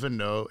public to even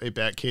know a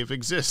Batcave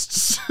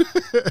exists.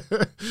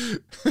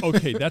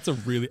 Okay, that's a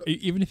really,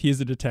 even if he is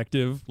a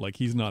detective, like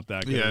he's not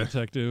that good a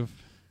detective.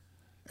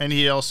 And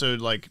he also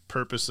like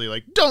purposely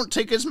like, don't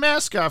take his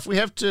mask off. We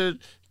have to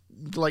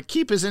like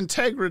keep his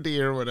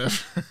integrity or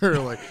whatever.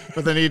 Like,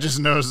 but then he just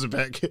knows the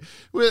Batcave.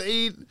 Well,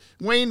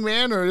 Wayne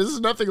Manor is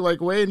nothing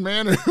like Wayne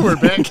Manor where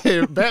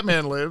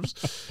Batman lives.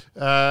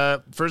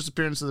 First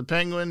appearance of the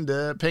Penguin.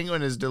 The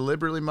Penguin is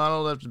deliberately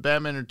modeled after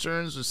Batman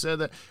Returns. Was said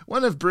that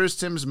one of Bruce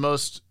Timm's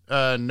most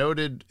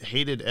noted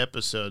hated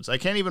episodes. I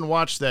can't even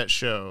watch that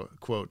show.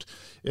 Quote,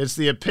 it's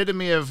the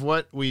epitome of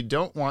what we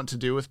don't want to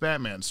do with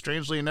Batman.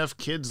 Strangely enough,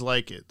 kids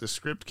like it. The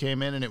script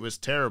came in and it was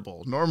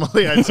terrible.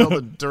 Normally I tell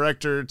the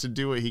director to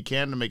do what he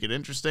can to make it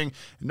interesting.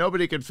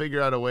 Nobody could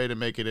figure out a way to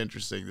make it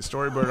interesting. The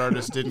storyboard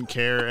artist didn't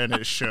care, and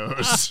it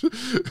shows.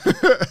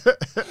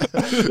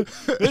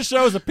 This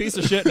show is a piece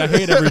of shit and I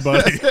hate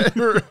everybody.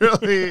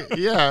 Really?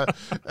 Yeah.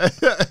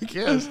 I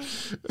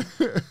guess.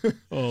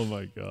 Oh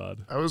my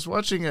God. I was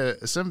watching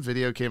some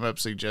video came up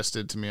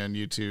suggested to me on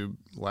YouTube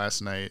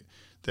last night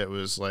that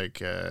was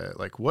like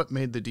what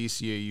made the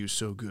DCAU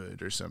so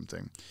good or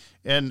something.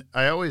 And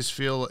I always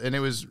feel, and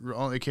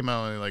it came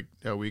out only like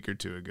a week or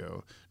two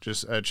ago,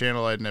 just a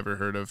channel I'd never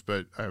heard of,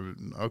 but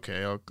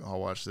I'll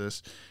watch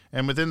this.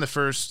 And within the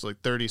first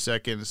like 30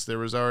 seconds, there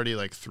was already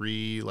like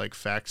 3 like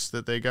facts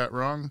that they got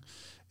wrong.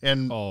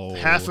 And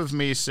half of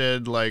me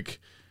said like,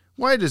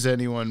 why does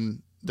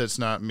anyone that's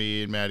not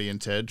me and Maddie and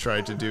Ted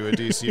try to do a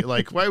DC?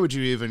 Like, why would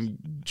you even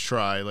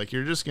try? Like,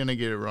 you're just going to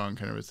get it wrong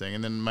kind of a thing.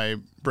 And then my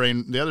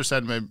brain, the other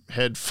side of my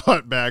head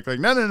fought back like,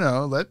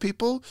 no, let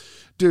people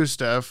do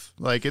stuff.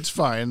 Like, it's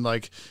fine.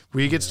 Like,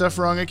 we get stuff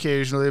wrong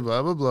occasionally,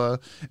 blah, blah, blah.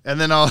 And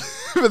then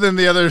but then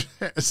the other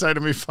side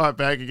of me fought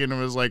back again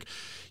and was like,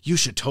 you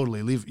should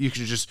totally leave. You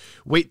should just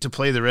wait to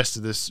play the rest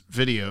of this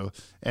video,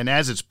 and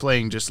as it's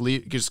playing, just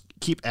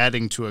keep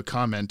adding to a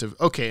comment of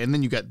okay, and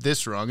then you got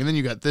this wrong, and then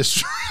you got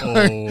this wrong.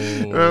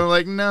 And I'm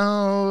like,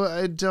 no,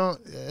 I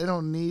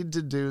don't need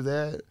to do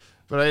that.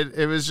 But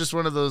it was just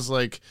one of those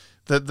like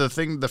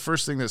the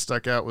first thing that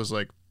stuck out was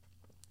like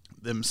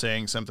them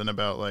saying something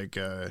about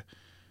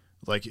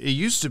like it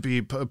used to be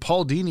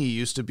Paul Dini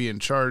used to be in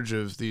charge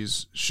of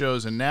these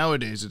shows, and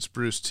nowadays it's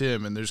Bruce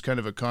Timm, and there's kind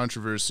of a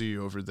controversy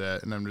over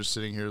that. And I'm just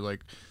sitting here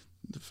like,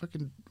 the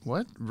fucking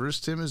what? Bruce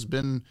Timm has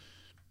been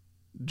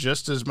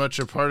just as much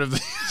a part of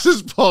this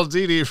as Paul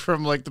Dini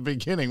from like the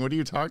beginning. What are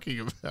you talking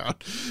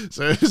about?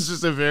 So it's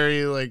just a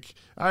very like,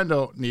 I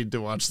don't need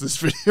to watch this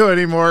video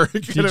anymore.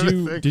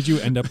 Did you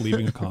end up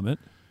leaving a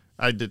comment?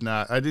 I did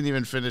not. I didn't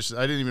even finish.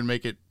 I didn't even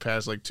make it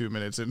past like 2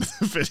 minutes into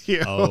the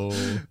video. Oh.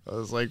 I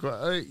was like,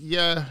 well,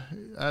 yeah,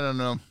 I don't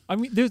know. I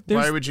mean, there's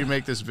why would you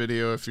make this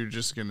video if you're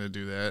just going to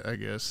do that, I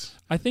guess?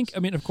 I think,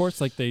 I mean, of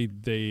course, like they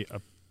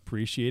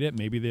appreciate it.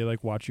 Maybe they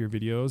like watch your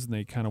videos and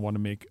they kind of want to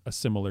make a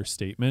similar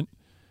statement,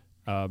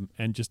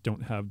 and just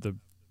don't have the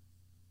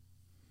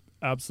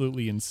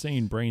absolutely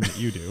insane brain that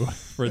you do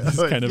for this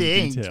kind of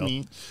detail.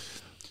 Me.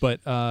 But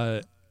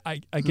I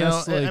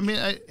guess no, like, I mean,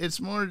 it's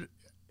more.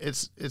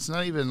 It's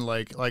not even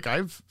like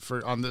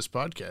on this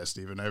podcast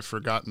even I've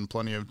forgotten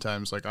plenty of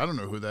times, like I don't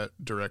know who that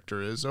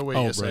director is. Oh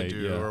wait, yes I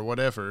do, or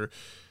whatever.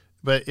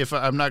 But if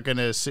I'm not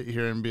gonna sit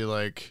here and be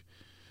like,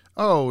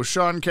 oh,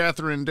 Sean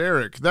Catherine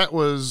Derrick, that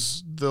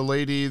was the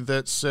lady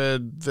that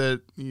said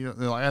that, you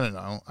know, I don't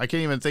know. I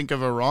can't even think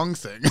of a wrong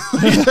thing.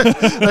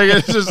 Like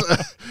it's just,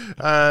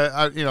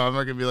 I'm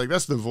not gonna be like,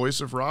 that's the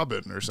voice of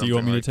Robin or something. Do you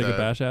want me like to take that. a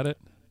bash at it?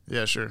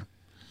 Yeah, sure.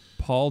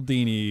 Paul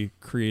Dini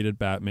created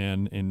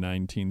Batman in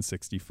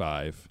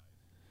 1965.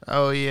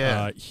 Oh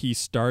yeah. He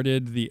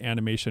started the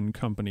animation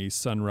company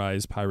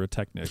Sunrise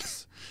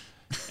Pyrotechnics,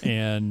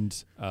 and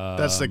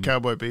that's the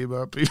Cowboy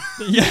Bebop people.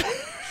 Yeah.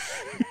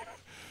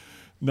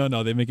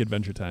 No, they make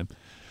Adventure Time.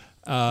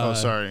 Oh,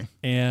 sorry.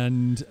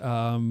 And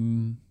yeah,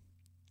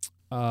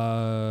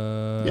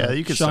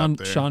 you can Sean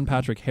stop there. Sean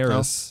Patrick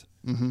Harris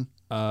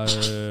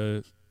Mm-hmm.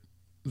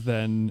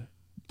 then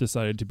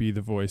decided to be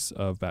the voice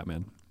of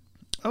Batman.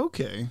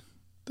 Okay.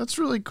 That's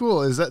really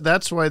cool.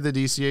 That's why the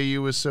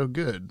DCAU was so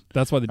good.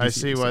 That's why the DCAU I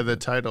see was so why good. the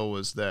title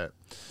was that.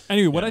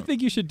 Anyway, what I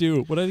think you should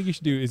do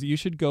is you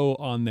should go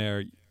on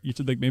there. You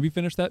should like maybe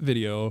finish that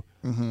video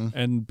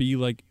and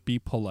be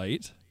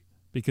polite,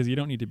 because you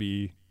don't need to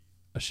be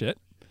a shit,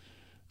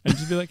 and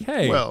just be like,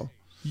 hey, Well,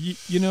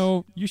 you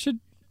know, you should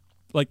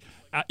like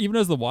even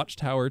as the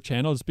Watchtower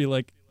channel, just be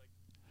like,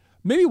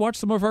 maybe watch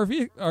some of our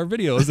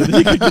videos and then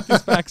you can get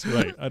these facts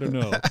right. I don't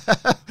know.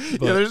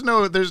 yeah, there's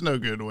no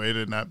good way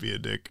to not be a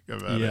dick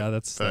about it. Yeah,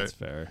 that's but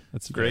fair.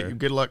 That's great. fair.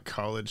 Good luck,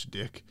 college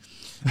dick.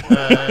 Bringing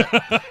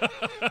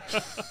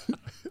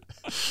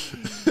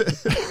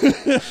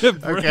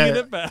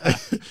it back.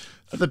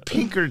 The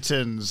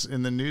Pinkertons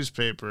in the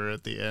newspaper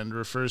at the end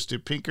refers to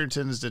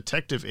Pinkerton's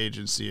Detective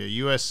Agency, a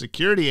U.S.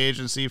 security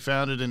agency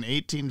founded in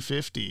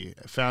 1850.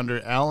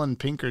 Founder Alan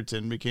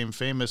Pinkerton became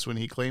famous when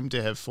he claimed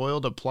to have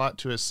foiled a plot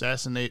to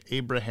assassinate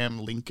Abraham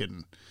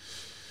Lincoln.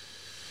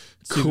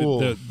 Cool.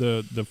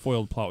 The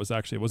foiled plot was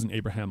actually, it wasn't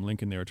Abraham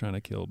Lincoln they were trying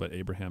to kill, but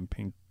Abraham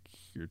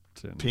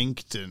Pinkerton.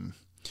 Pinkerton.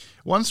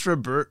 Once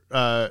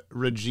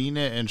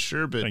Regina and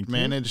Sherbet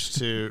managed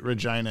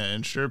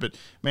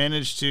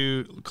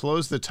to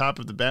close the top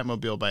of the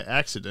Batmobile by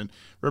accident,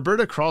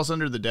 Roberta crawls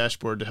under the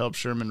dashboard to help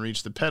Sherman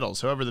reach the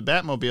pedals. However, the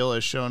Batmobile,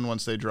 as shown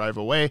once they drive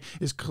away,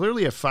 is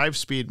clearly a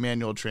 5-speed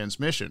manual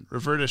transmission.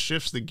 Roberta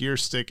shifts the gear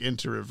stick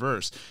into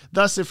reverse.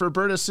 Thus, if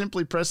Roberta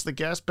simply pressed the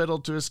gas pedal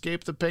to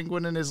escape the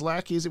Penguin and his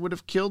lackeys, it would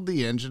have killed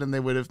the engine and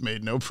they would have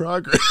made no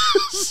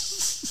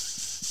progress.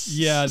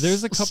 Yeah,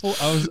 there's a couple.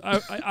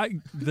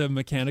 The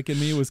mechanic in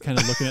me was kind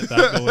of looking at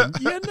that, going,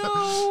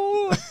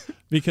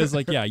 because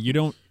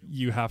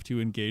you have to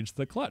engage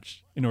the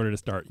clutch in order to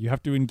start. You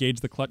have to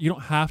engage the clutch. You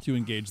don't have to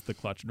engage the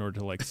clutch in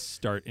order to like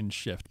start and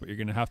shift, but you're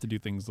gonna have to do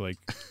things like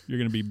you're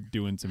gonna be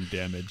doing some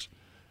damage.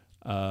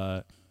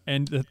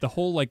 And the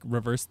whole like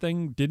reverse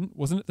thing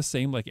wasn't it the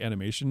same like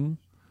animation?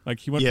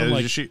 Like he went from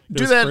like do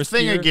that first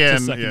thing gear again,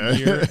 to second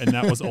gear, and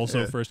that was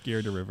also first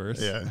gear to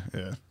reverse. Yeah.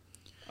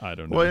 I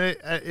don't know. Well,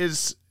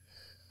 it's,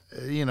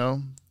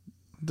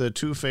 the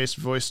two-faced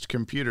voiced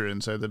computer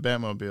inside the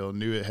Batmobile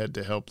knew it had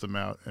to help them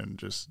out, and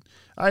just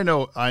I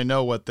know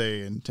what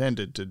they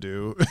intended to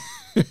do,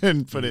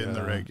 and put it in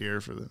the right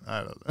gear for them.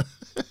 I don't know.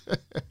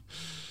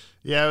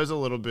 Yeah, it was a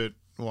little bit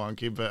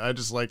wonky, but I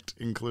just liked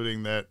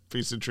including that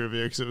piece of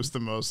trivia because it was the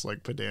most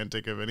like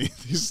pedantic of any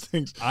of these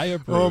things. I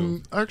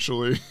approve.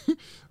 Actually,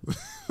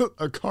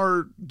 a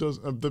car does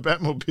the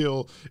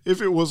Batmobile,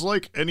 if it was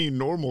like any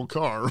normal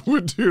car,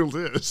 would do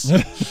this,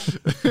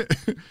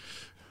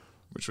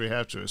 which we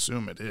have to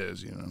assume it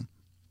is.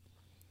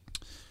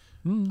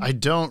 I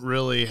don't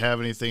really have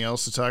anything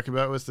else to talk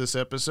about with this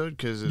episode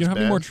because it's you don't have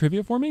bad. any more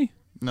trivia for me?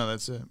 No,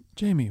 that's it.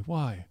 Jamie,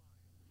 why?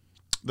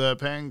 The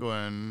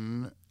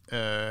Penguin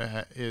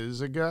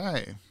is a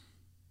guy.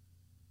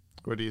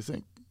 What do you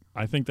think?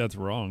 I think that's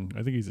wrong.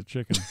 I think he's a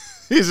chicken.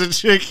 He's a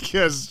chick.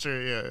 That's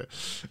true. Yeah.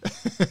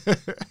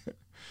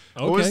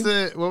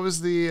 Okay. What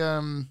was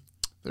the?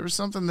 There was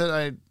something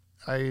that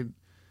I.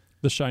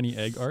 The shiny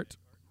egg art.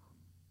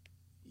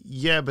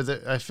 Yeah, but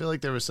I feel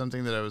like there was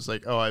something that I was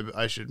like, oh,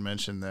 I should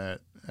mention that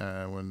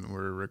when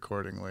we're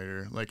recording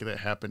later, like that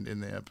happened in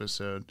the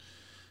episode.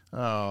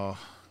 Oh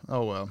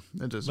well,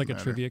 it doesn't like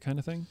matter. a trivia kind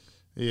of thing.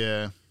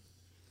 Yeah,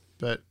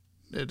 but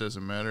it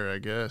doesn't matter, I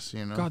guess.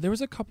 God, there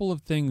was a couple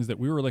of things that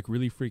we were like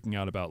really freaking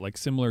out about, like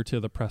similar to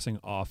the pressing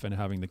off and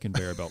having the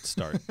conveyor belt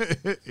start.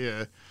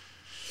 Yeah.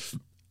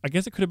 I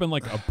guess it could have been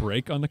like a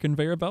brake on the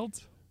conveyor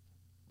belt,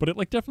 but it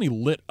like definitely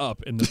lit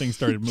up and the thing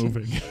started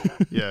moving.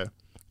 Yeah.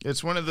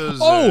 It's one of those.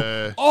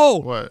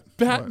 What?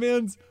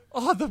 Batman's.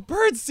 Oh, the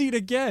bird seat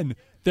again.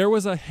 There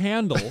was a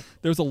handle.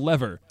 There was a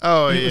lever.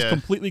 Oh, and yeah. It was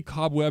completely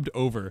cobwebbed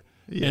over.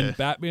 Yeah. And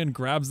Batman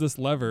grabs this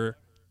lever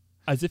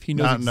as if he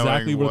knows Not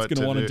exactly knowing what it's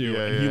going to want to do.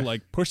 Yeah, and yeah. he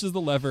like pushes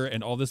the lever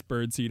and all this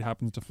bird seed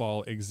happens to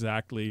fall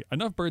exactly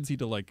enough bird seed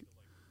to like,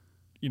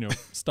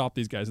 stop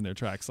these guys in their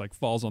tracks, like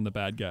falls on the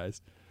bad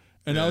guys.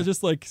 And I was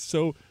just like,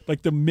 so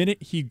like the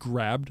minute he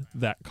grabbed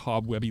that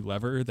cobwebby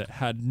lever that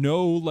had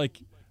no like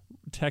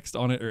text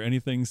on it or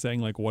anything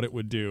saying like what it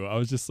would do, I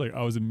was just like,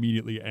 I was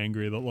immediately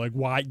angry that like,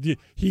 why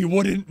he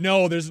wouldn't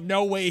know? There's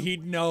no way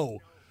he'd know.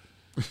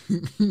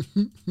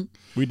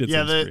 We did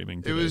some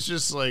screaming today. It was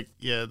just like,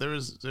 there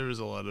was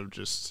a lot of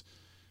just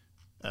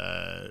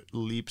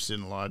leaps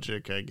in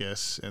logic, I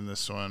guess, in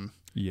this one.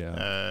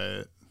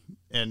 Yeah.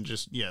 And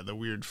just the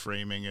weird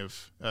framing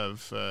of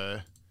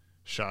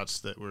shots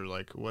that were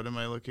like, what am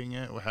I looking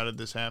at? How did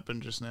this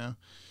happen just now?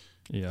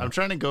 Yeah. I'm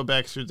trying to go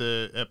back through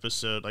the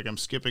episode, like I'm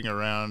skipping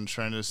around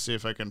trying to see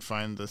if I can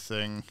find the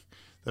thing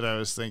that I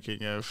was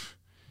thinking of.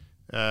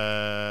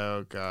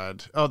 Oh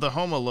God! Oh, the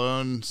Home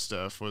Alone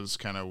stuff was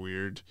kind of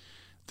weird.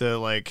 The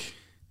like,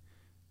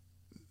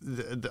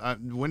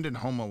 when did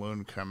Home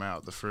Alone come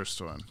out? The first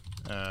one,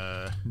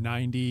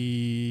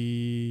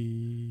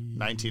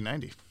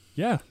 1990.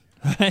 Yeah.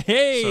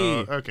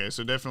 Hey.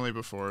 So definitely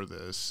before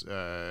this.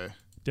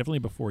 Definitely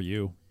before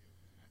you.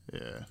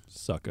 Yeah.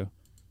 Sucker.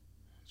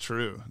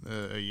 True.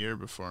 A year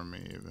before me,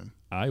 even.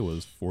 I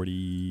was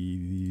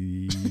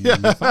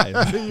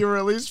 45. You were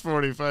at least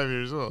 45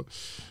 years old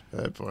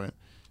at that point.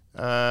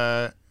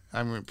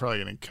 I'm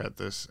probably going to cut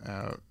this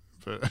out,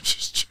 but I'm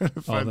just trying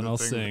to find then the I'll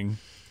thing. sing.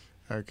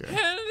 Okay. And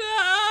I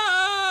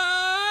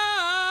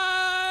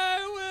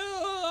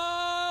will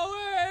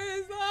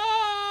always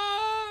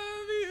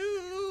love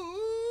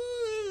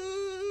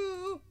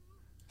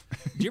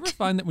you. Do you ever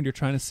find that when you're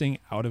trying to sing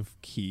out of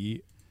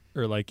key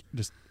or like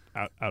just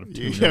out of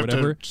tune You or have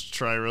whatever? to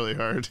try really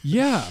hard.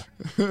 Yeah.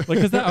 Like,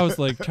 because that I was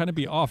like trying to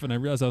be off and I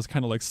realized I was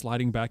kind of like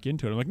sliding back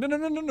into it. I'm like,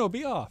 no,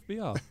 be off.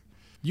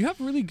 You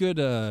have really good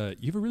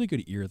you have a really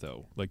good ear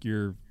though. Like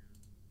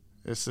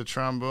It's the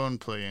trombone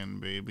playing,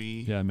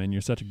 baby. yeah, man,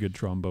 you're such a good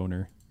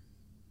tromboner.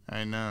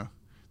 I know.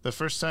 The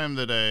first time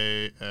that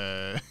I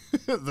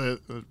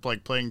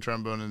playing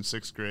trombone in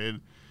 6th grade,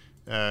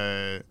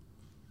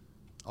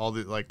 all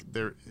the like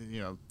there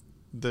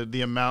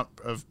the amount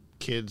of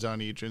kids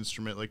on each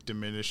instrument like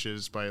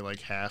diminishes by like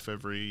half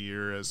every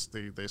year as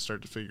they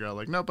start to figure out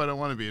like, nope, I don't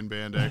want to be in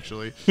band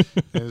actually.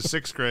 In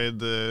 6th grade,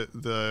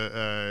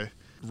 the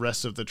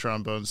rest of the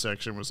trombone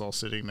section was all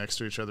sitting next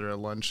to each other at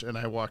lunch, and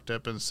I walked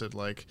up and said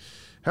like,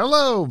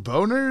 hello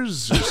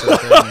boners, or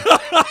something.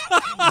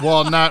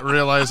 While not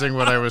realizing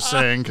what I was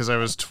saying because I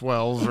was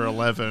 12 or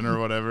 11 or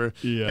whatever.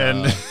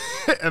 Yeah.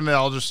 And they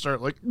all just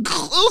start like and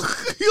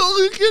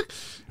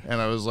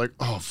I was like,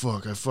 oh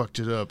fuck, I fucked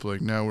it up,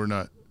 like now we're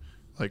not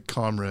like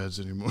comrades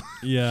anymore.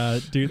 Yeah,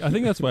 dude, I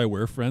think that's why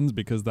we're friends,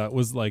 because that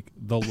was like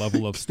the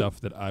level of stuff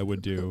that I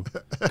would do.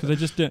 Because I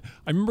just didn't.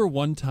 I remember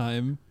one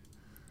time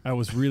I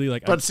was really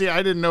like, but see,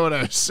 I didn't know what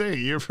I was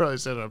saying. You probably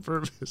said it on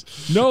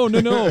purpose. No.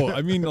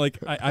 I mean, like,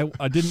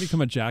 I didn't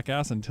become a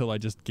jackass until I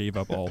just gave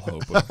up all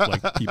hope of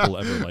like people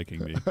ever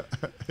liking me.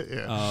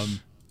 Yeah.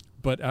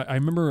 But I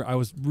remember I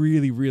was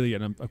really, really,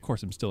 and of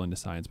course I'm still into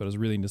science, but I was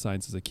really into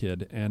science as a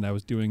kid, and I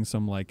was doing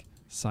some like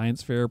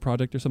science fair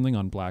project or something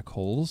on black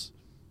holes,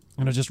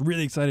 and I was just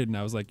really excited, and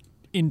I was like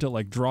into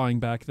like drawing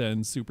back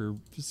then, super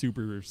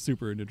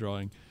into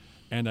drawing.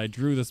 And I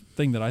drew this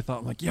thing that I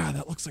thought, I'm like, yeah,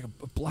 that looks like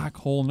a black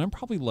hole. And I'm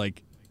probably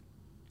like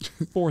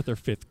 4th or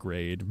 5th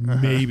grade,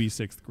 maybe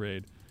 6th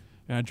grade.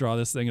 And I draw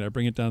this thing and I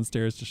bring it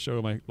downstairs to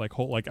show my like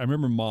whole, like I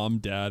remember mom,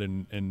 dad,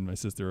 and my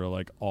sister are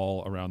like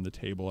all around the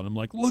table. And I'm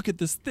like, look at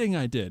this thing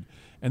I did.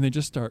 And they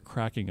just start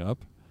cracking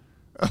up.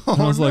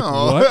 And I was like,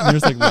 what? And they're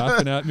just like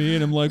laughing at me.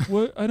 And I'm like,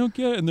 what? I don't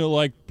get it. And they're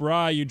like,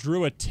 brah, you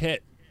drew a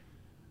tit.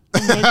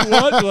 I'm like,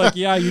 what? They're like,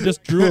 yeah, you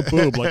just drew a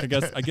boob. Like, I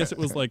guess it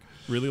was like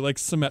really like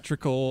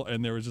symmetrical,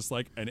 and there was just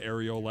like an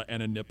areola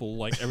and a nipple.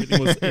 Like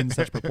everything was in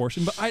such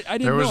proportion. But I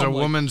didn't know. There was I'm a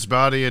like, woman's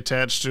body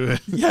attached to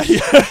it. Yeah.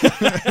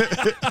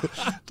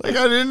 Like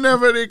I didn't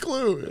have any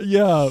clue.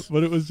 Yeah,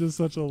 but it was just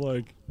such a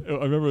like. I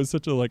remember it was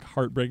such a like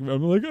heartbreaking.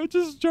 I'm like, I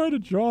just tried to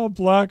draw a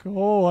black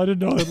hole. I didn't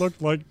know it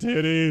looked like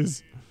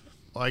titties.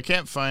 Well, I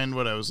can't find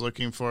what I was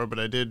looking for, but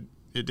it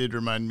did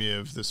remind me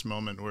of this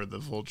moment where the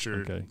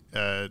vulture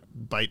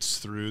bites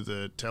through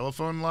the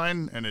telephone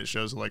line and it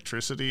shows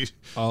electricity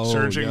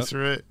surging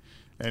through it,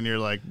 and you're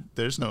like,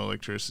 "There's no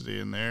electricity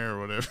in there," or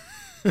whatever.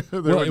 It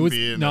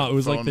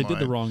was like they did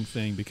the line. wrong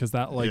thing, because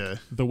that like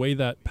the way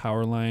that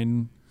power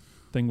line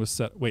thing was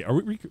set. Wait, are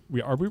we?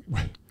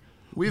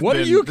 What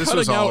are you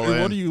cutting out,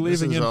 and what are you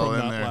leaving in from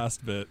that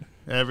last bit?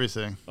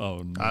 Everything.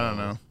 Oh no! I don't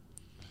know.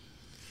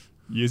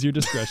 Use your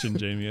discretion,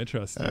 Jamie. I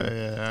trust you.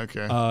 Yeah,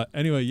 okay.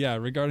 Anyway, yeah,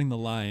 regarding the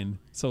line.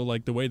 So,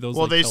 like, the way those...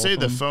 Well, like, they say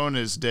the phone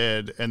is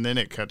dead, and then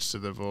it cuts to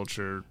the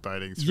vulture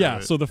biting through it.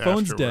 Yeah, so the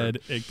phone's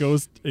afterward. dead.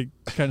 It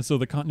kind of... So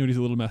the continuity's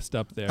a little messed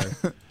up there.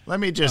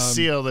 Let me just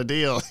seal the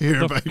deal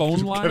here by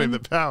cutting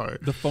the power.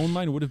 The phone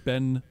line would have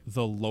been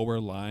the lower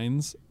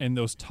lines, and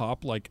those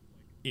top, like,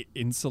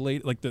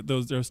 insulate... Like,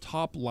 those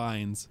top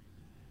lines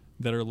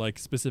that are, like,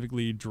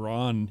 specifically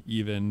drawn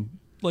even,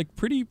 like,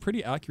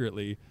 pretty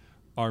accurately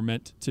are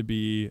meant to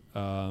be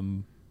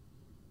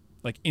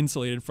like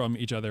insulated from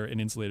each other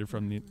and insulated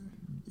from the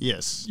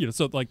Yes.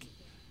 so like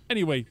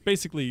anyway,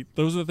 basically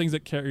those are the things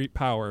that carry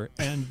power,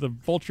 and the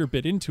vulture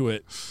bit into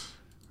it,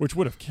 which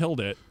would have killed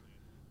it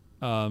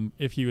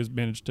if he was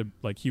managed to,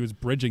 like, he was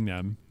bridging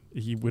them.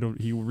 He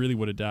really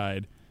would have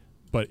died,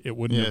 but it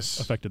wouldn't have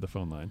affected the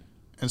phone line.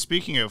 And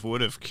speaking of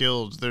would have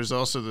killed, there's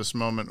also this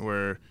moment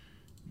where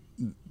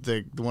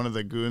one of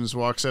the goons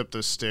walks up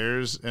the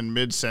stairs and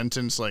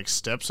mid-sentence like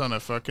steps on a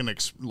fucking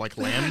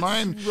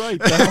landmine. Right,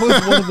 that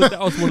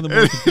was one of the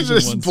more confusing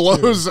just ones,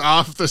 blows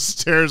off the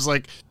stairs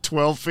like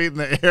 12 feet in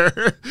the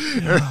air.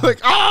 Yeah. Like,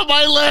 oh,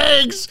 my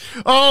legs!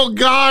 Oh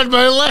God,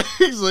 my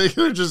legs! Like,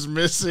 they're just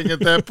missing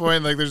at that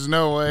point. Like, there's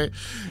no way.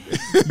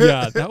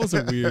 Yeah, that was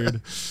a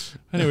weird.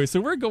 Anyway,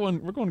 so we're going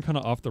kind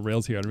of off the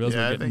rails here. I realize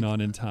we're getting on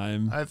in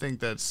time. I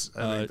think that's.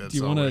 Do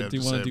you want to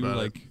do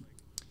like?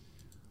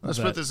 Let's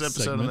put this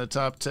episode in the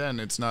top 10.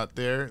 It's not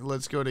there.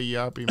 Let's go to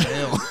Yappy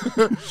Mail.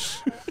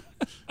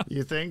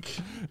 You think?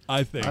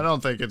 I think. I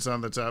don't think it's on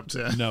the top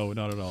 10. No,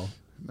 not at all.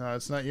 No,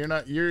 it's not. You're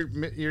not.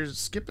 You're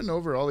skipping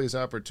over all these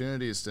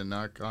opportunities to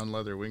knock On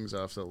Leather Wings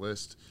off the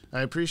list.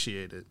 I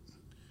appreciate it.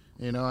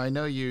 You know, I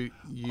know you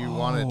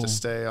want it to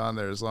stay on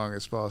there as long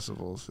as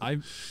possible. So.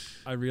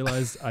 I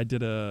realized I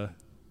did a.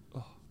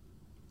 Oh,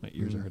 my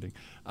ears are hurting.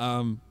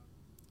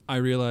 I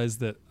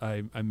realized that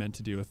I meant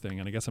to do a thing,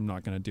 and I guess I'm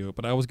not going to do it,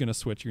 but I was going to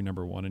switch your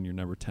number 1 and your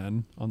number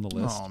 10 on the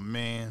list. Oh,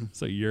 man.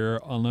 So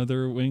your On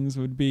Leather Wings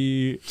would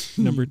be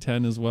number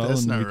 10 as well,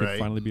 That's and not we could right.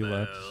 finally be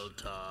left.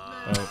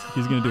 Oh,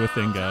 he's going to do a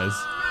thing, guys.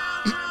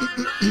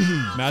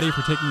 Maddie, if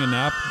you're taking a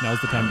nap, now's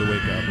the time to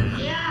wake up.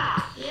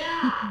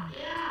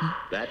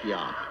 That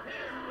yop.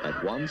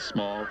 That one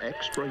small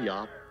extra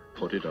yop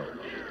put it over.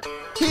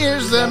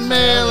 Here's the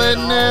mail, it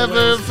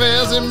never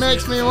fails. It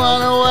makes me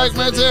want to wag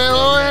my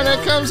tail. When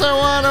it comes, I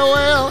want to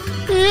wail.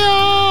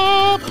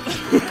 Yup!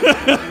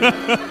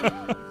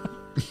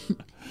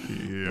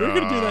 We're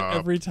going to do that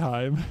every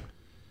time.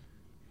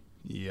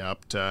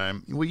 Yup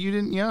time. Well, you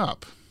didn't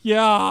yup.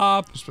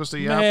 Yup. You're supposed to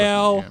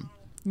yup.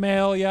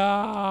 Mail,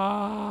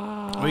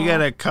 yup. We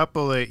got a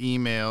couple of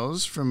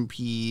emails from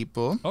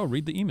people. Oh,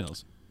 read the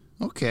emails.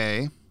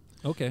 Okay.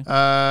 Okay.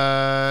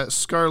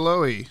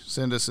 Scarloey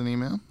sent us an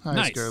email. Hi,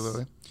 nice.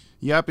 Scarloey.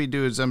 Yappy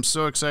dudes, I'm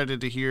so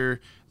excited to hear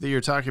that you're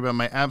talking about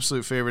my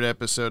absolute favorite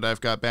episode, I've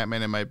Got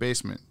Batman in My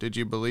Basement. Did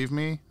you believe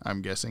me?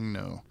 I'm guessing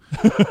no.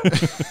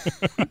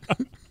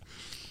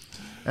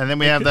 And then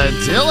we have the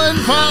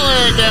Dylan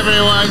Pollock,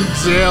 everyone.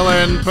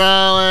 Dylan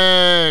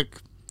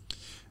Pollock.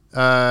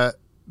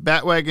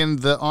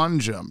 Batwagon, the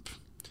on-jump.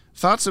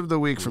 Thoughts of the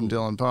week from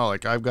Dylan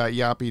Pollock. I've got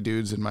yappy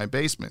dudes in my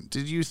basement.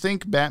 Did you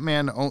think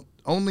Batman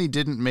only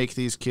didn't make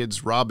these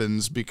kids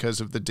Robins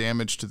because of the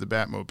damage to the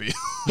Batmobile?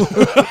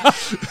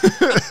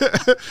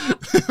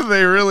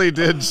 They really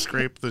did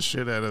scrape the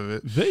shit out of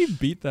it. They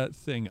beat that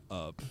thing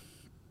up.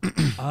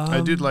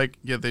 I did like,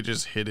 they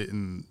just hid it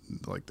in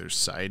like their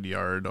side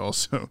yard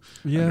also.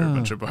 Yeah. Under a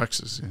bunch of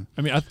boxes. Yeah.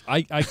 I mean,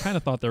 I kind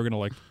of thought they were going to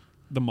like,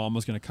 the mom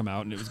was going to come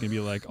out and it was going to be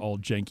like all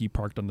janky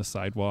parked on the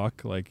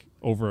sidewalk, like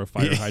over a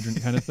fire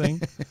hydrant kind of thing.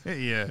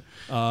 Yeah.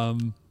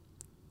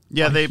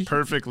 Yeah, they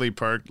perfectly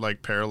parked,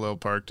 like parallel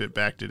parked it,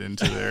 backed it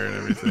into there and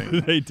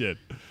everything. They did.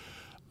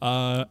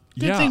 Good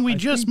thing we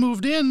just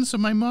moved in, so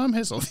my mom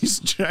has all these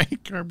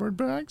giant cardboard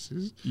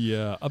boxes.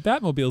 Yeah, a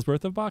Batmobile's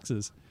worth of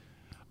boxes.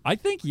 I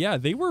think,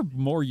 they were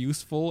more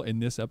useful in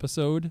this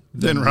episode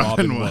than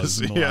Robin was.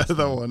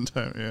 The one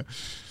time,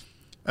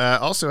 yeah.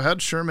 Also,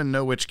 how'd Sherman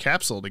know which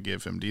capsule to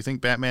give him? Do you think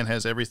Batman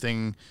has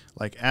everything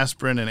like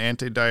aspirin and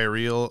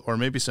anti-diarrheal, or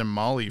maybe some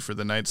Molly for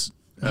the nights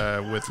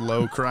with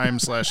low crime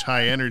 /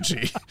 high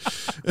energy?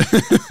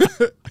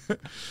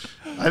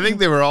 I think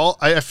they were all.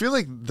 I feel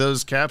like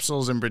those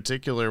capsules in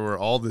particular were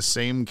all the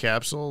same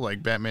capsule.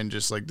 Like Batman,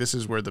 just like this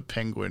is where the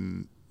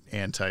Penguin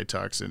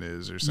antitoxin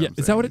is, or something. Yeah,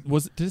 is that what it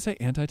was? Did it say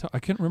antitoxin? I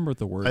couldn't remember what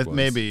the word was.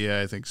 Maybe,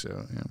 yeah, I think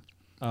so. Yeah.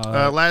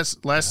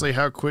 Lastly,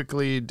 how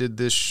quickly did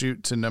this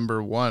shoot to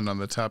number 1 on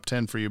the top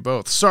 10 for you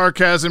both?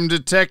 Sarcasm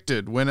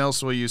detected. When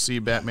else will you see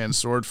Batman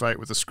sword fight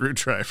with a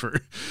screwdriver?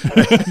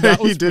 That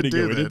was pretty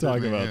good. We did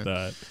talk about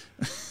that.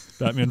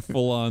 Batman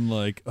full on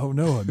like, oh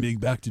no, I'm being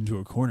backed into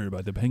a corner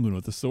by the Penguin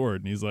with a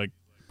sword, and he's like,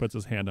 puts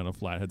his hand on a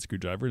flathead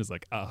screwdriver and is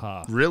like,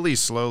 aha. Really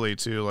slowly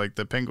too, like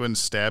the Penguin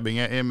stabbing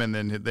at him, and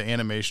then the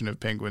animation of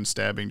Penguin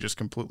stabbing just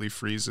completely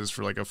freezes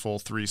for like a full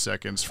 3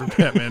 seconds for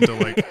Batman to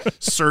like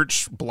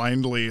search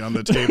blindly on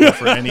the table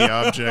for any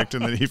object,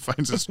 and then he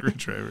finds a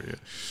screwdriver. Yeah.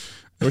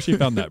 I wish he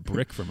found that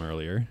brick from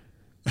earlier.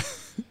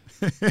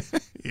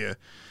 Yeah.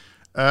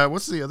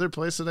 What's the other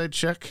place that I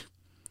check?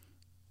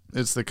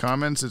 It's the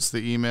comments, it's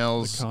the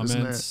emails. The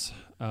comments.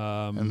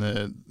 And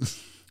the...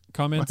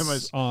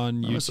 Comments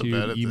on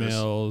YouTube,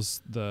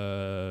 emails,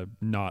 the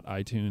not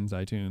iTunes,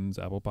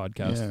 Apple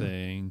Podcast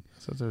thing. I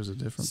thought there was a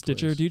different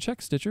Stitcher. place. Do you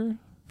check Stitcher?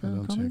 I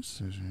don't check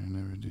Stitcher. I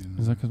never do.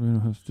 Is that because we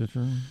don't have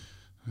Stitcher?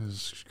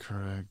 That's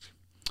correct.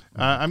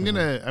 I'm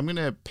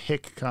gonna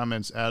pick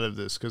comments out of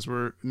this because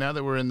now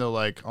that we're in the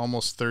like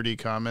almost 30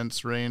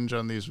 comments range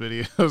on these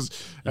videos,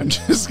 I'm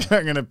just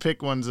gonna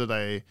pick ones that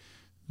I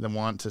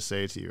want to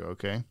say to you.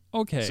 Okay.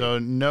 Okay. So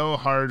no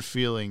hard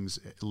feelings,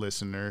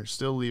 listener.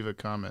 Still leave a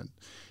comment.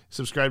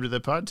 Subscribe to the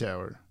Pod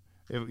Tower.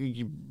 If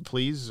you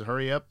please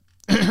hurry up.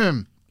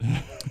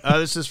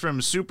 This is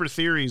from Super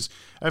Theories.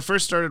 I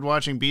first started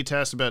watching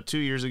BTAS about 2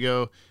 years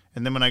ago,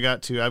 and then when I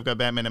got to I've Got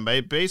Batman in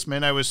My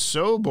Basement, I was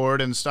so bored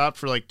and stopped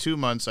for like 2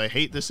 months. I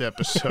hate this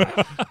episode.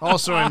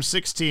 Also, I'm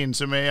 16,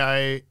 so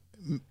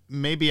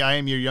maybe I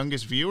am your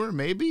youngest viewer?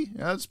 Maybe?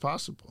 Yeah, that's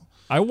possible.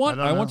 I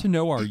want to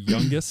know our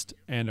youngest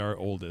and our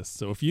oldest.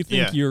 So if you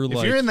think you're like...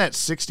 If you're in that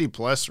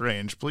 60-plus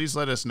range, please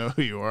let us know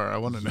who you are. I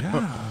want to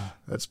know.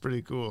 That's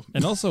pretty cool.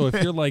 And also,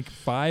 if you're like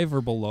 5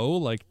 or below,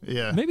 like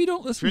maybe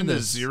don't listen to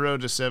this. If you're in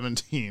the 0 to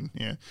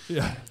 17,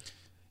 Yeah.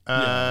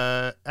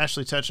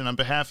 Ashley Touchin, on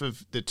behalf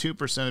of the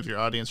 2% of your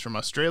audience from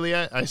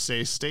Australia, I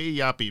say stay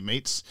yappy,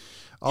 mates.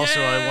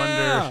 Also, I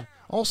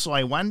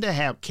wonder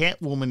how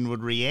Catwoman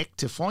would react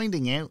to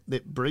finding out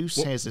that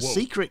Bruce has a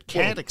secret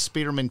cat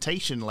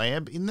experimentation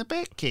lab in the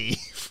Batcave.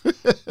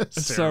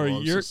 Sorry,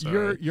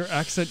 your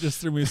accent just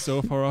threw me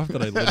so far off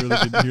that I literally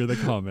didn't hear the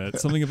comment.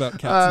 Something about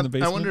cats in the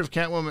basement. I wonder if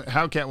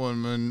how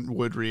Catwoman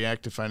would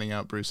react to finding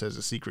out Bruce has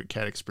a secret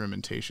cat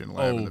experimentation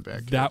lab in the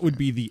Batcave. That would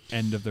be the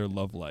end of their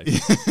love life.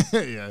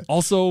 Yeah.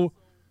 Also,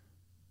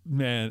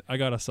 man, I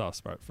got a soft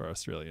spot for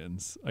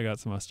Australians. I got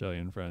some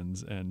Australian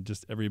friends, and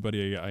just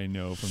everybody I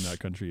know from that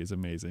country is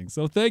amazing.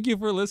 So thank you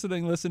for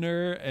listening,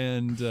 listener,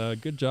 and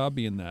good job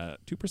being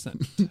that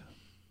 2%.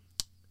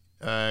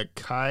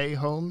 Kai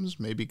Holmes,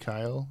 maybe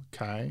Kyle.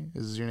 Kai,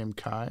 is your name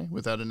Kai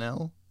without an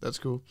L? That's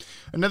cool.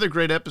 Another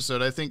great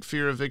episode. I think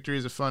Fear of Victory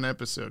is a fun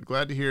episode.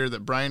 Glad to hear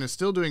that Brian is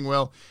still doing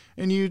well,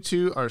 and you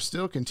two are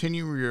still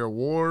continuing your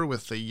war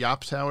with the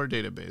Yop Tower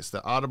database.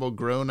 The audible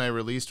groan I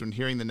released when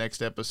hearing the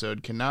next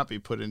episode cannot be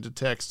put into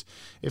text.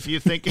 If you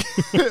think...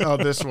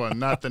 this one,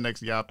 not the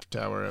next Yop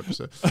Tower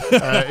episode.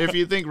 If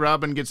you think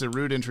Robin gets a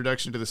rude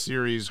introduction to the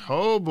series,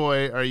 oh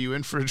boy, are you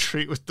in for a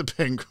treat with the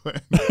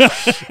Penguin.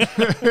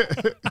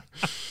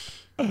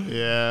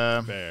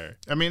 Yeah. Fair.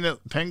 I mean, the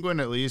Penguin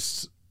at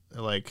least...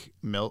 like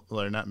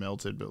not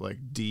melted, but like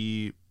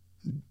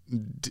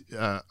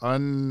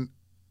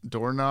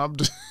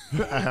undoorknobbed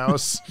a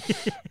house.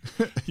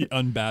 He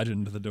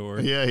unbadgened the door.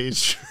 Yeah, he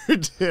sure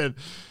did.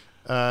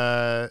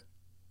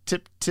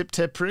 Tip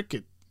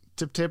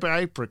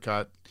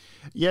apricot.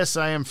 Yes,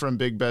 I am from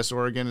Big Bess,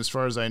 Oregon, as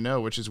far as I know,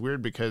 which is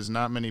weird because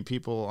not many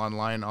people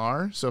online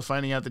are. So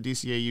finding out the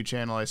DCAU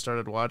channel I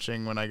started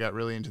watching when I got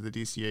really into the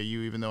DCAU,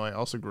 even though I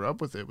also grew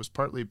up with it, was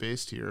partly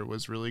based here,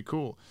 was really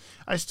cool.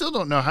 I still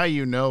don't know how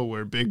you know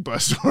where Big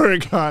Bess,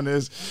 Oregon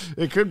is.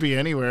 It could be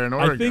anywhere in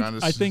Oregon.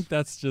 I think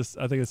it's just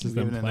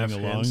them playing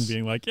along,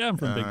 being like, yeah, I'm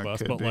from Big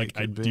Bus, but like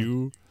I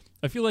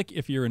feel like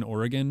if you're in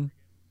Oregon,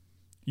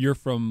 you're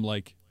from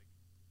like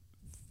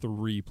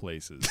 3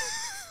 places.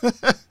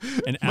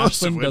 And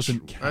Ashland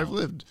doesn't count. I've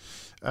lived.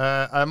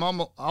 I'm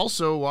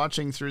also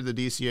watching through the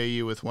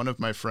DCAU with one of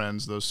my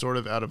friends, though sort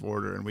of out of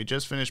order, and we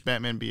just finished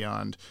Batman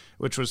Beyond,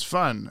 which was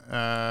fun.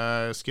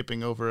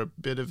 Skipping over a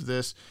bit of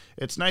this,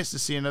 it's nice to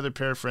see another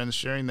pair of friends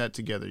sharing that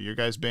together. Your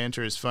guys'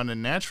 banter is fun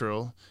and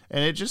natural,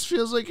 and it just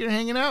feels like you're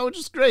hanging out, which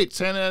is great.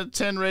 10 out of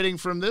 10 rating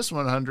from this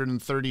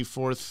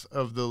 134th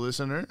of the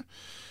listener.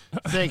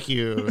 Thank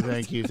you.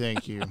 Thank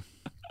you.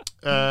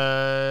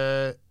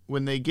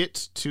 When they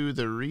get to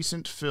the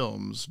recent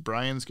films,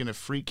 Brian's going to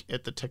freak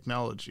at the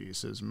technology,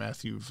 says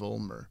Matthew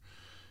Vollmer,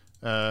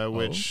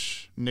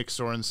 which Nick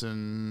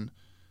Sorensen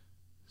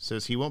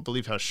says he won't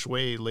believe how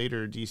shui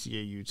later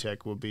DCAU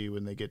tech will be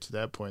when they get to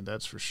that point.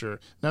 That's for sure.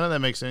 None of that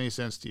makes any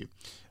sense to you.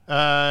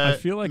 I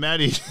feel like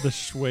Maddie, the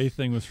shui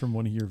thing was from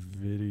one of your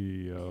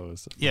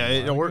videos. Yeah,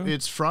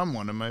 it's from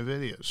one of my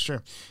videos.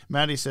 Sure.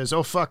 Maddie says,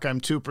 oh, fuck, I'm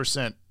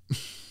 2%.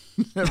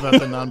 About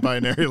the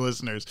non-binary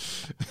listeners,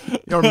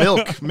 or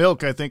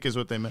milk, I think is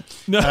what they meant.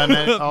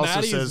 Maddie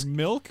also says is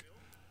milk.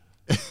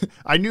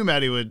 I knew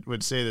Maddie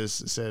would say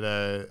this.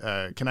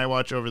 Said, "Can I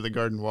watch Over the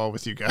Garden Wall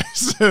with you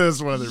guys?"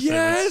 That's one of their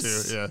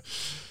favorites too. Yeah.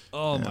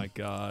 Oh my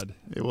god.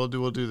 Yeah, we'll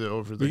do the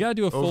over the. We gotta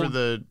do a full over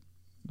the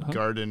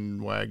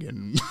garden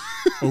wagon.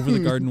 Over the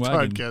garden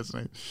wagon podcast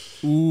night.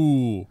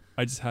 Ooh,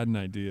 I just had an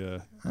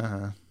idea.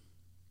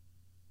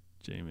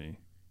 Jamie.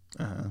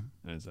 I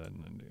just had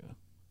an idea.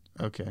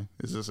 Okay.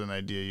 Is this an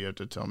idea you have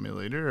to tell me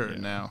later or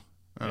now?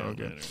 Oh,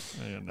 okay.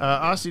 Later.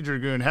 Aussie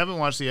Dragoon, haven't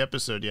watched the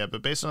episode yet,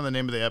 but based on the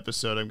name of the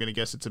episode, I'm going to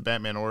guess it's a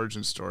Batman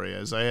origin story,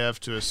 as I have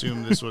to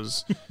assume this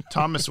was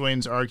Thomas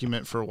Wayne's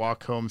argument for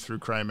Walk Home Through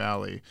Crime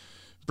Alley.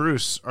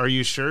 Bruce, are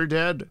you sure,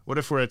 Dad? What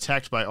if we're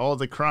attacked by all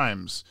the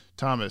crimes?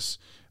 Thomas,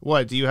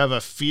 what, do you have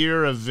a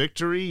fear of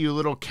victory, you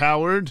little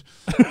coward?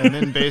 And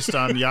then based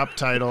on Yop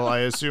title, I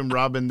assume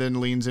Robin then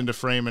leans into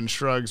frame and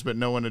shrugs, but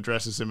no one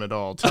addresses him at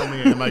all. Tell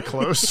me, am I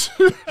close?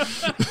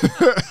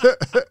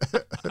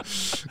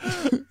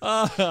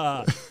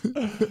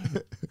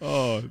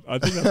 Oh, I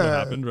think that's what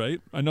happened,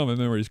 right? I know my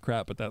memory's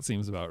crap, but that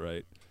seems about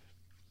right.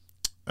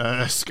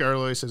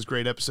 Scarloy says,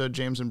 great episode,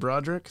 James and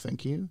Broderick.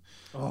 Thank you.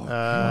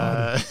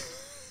 God.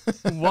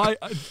 Why,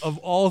 of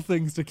all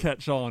things to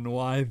catch on,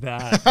 why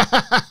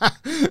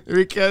that?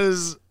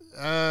 Because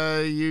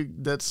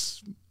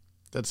that's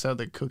how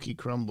the cookie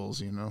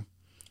crumbles, you know.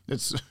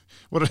 It's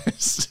what I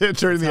said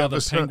during the How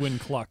episode. the penguin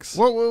clucks.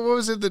 What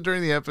was it that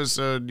during the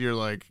episode you're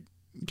like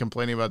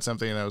complaining about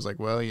something, and I was like,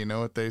 well, you know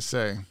what they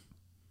say.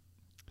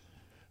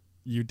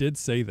 You did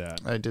say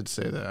that. I did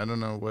say that. I don't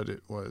know what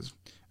it was.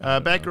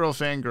 Batgirl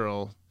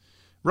Fangirl.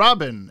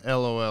 Robin,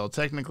 LOL.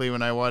 Technically,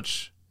 when I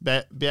watch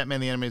Batman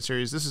the Animated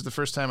Series, this is the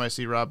first time I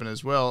see Robin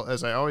as well,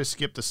 as I always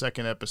skip the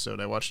second episode.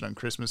 I watched it on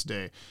Christmas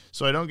Day.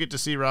 So I don't get to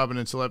see Robin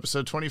until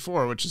episode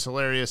 24, which is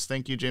hilarious.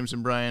 Thank you, James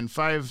and Brian.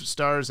 5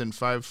 stars and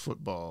 5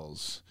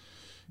 footballs.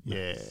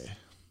 Yeah.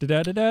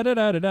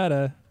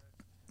 Da-da-da-da-da-da-da.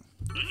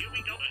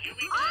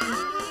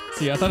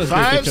 See, I thought it was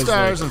great 5 because,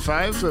 stars like, and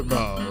 5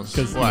 footballs.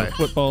 because Why?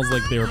 football's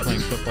like they were playing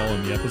football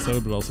in the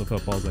episode, but also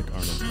football's like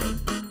Arnold's playing.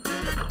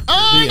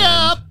 On The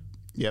up!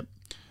 Yep.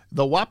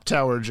 The WAP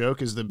Tower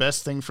joke is the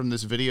best thing from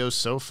this video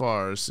so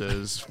far,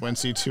 says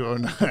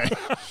Wency209.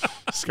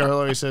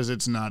 Scarloy says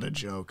it's not a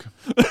joke.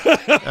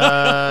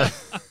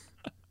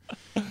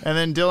 And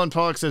then Dylan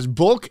Pollock says,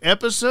 bulk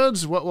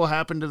episodes? What will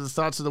happen to the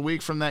thoughts of the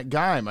week from that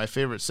guy? My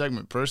favorite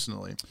segment,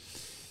 personally.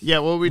 Yeah,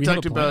 well, we We have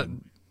talked a about...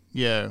 plan.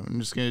 Yeah, I'm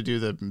just going to do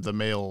the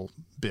male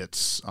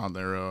bits on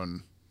their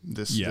own,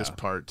 this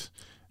part.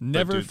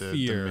 Never do the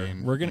fear.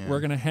 main- we're yeah.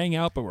 gonna hang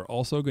out, but we're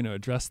also gonna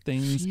address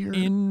things Fear.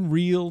 in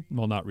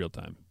not real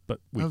time, but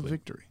Of weekly.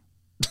 victory.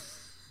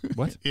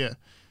 What? Yeah.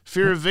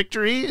 Fear of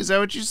victory? Is that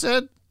what you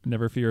said?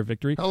 Never fear of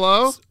victory.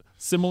 Hello?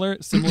 Similar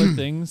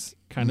things.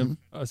 Kind Mm-hmm.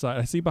 of. Aside,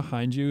 I see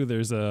behind you.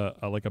 There's a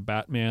like a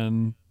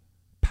Batman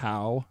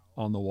POW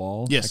on the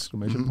wall. Yes.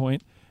 Exclamation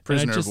point.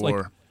 Prisoner and I just of like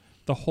war.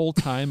 the whole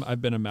time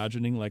I've been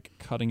imagining like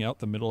cutting out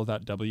the middle of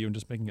that W and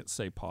just making it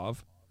say POV.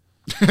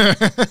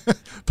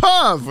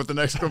 Pav with an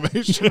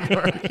exclamation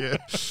mark. Yeah,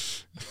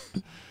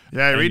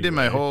 yeah. I redid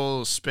my Anyway.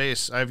 whole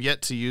space. I've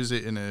yet to use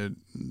it in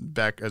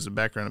as a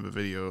background of a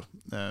video,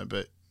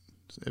 but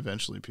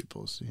eventually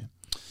people will see it.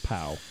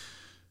 POW.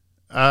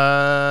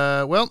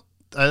 Well,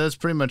 that's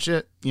pretty much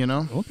it. You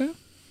know. Okay.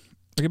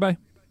 Okay. Bye.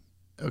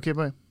 Okay,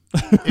 bye.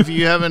 If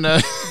you haven't,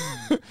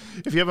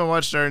 if you haven't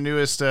watched our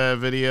newest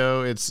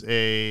video, it's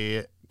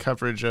a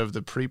coverage of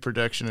the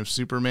pre-production of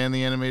Superman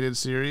the Animated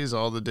Series,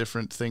 all the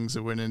different things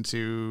that went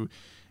into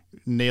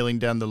nailing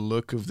down the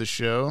look of the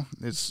show.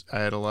 I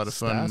had a lot of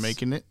fun Stas?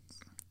 making it.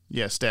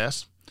 Yeah,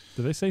 Stas.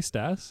 Did they say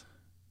Stas?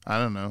 I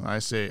don't know. I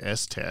say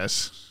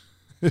S-Tas.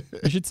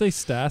 You should say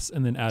Stas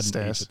and then add an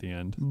Stas. H at the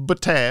end.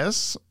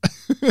 Batas.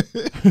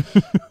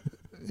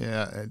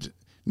 Yeah.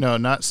 No,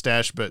 not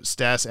Stash, but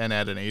Stas and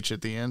add an H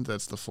at the end.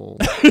 That's the full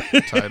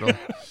title.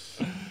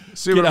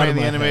 Superman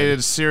the my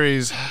Animated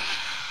Series.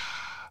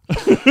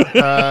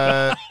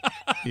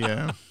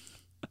 Yeah.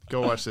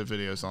 Go watch the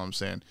video is all I'm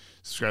saying.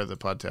 Subscribe to the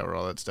Pod Tower,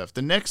 all that stuff.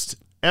 The next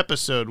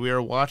episode we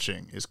are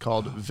watching is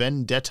called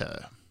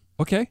Vendetta.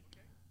 Okay.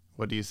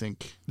 What do you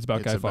think? It's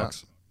about Guy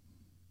Fawkes.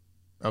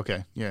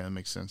 Okay. Yeah, that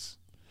makes sense.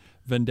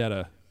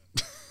 Vendetta.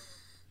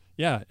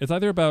 Yeah, it's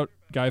either about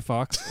Guy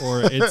Fawkes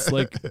or it's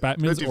like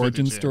Batman's 50-50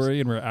 origin chance. story,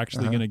 and we're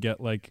actually going to get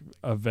like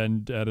a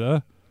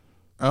vendetta.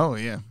 Oh,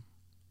 yeah.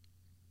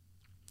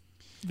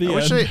 The I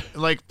wish end.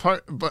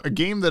 but a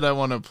game that I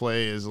want to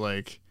play is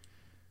like,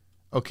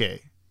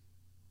 okay,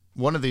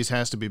 one of these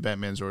has to be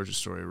Batman's origin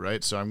story,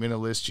 right? So I'm going to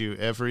list you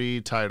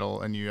every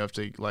title, and you have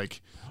to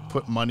like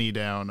put money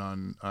down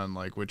on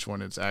like which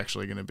one it's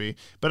actually going to be.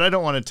 But I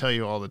don't want to tell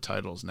you all the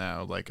titles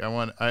now. Like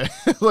I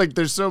like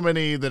there's so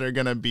many that are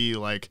going to be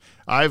like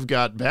I've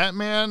got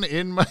Batman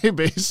in my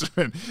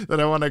basement that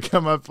I want to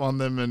come up on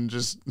them and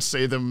just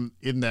say them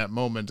in that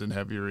moment and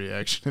have your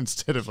reaction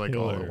instead of like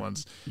all Killer. at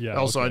once. Yeah,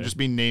 Also, okay. I'd just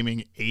be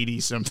naming 80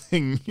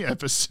 something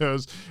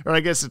episodes, or I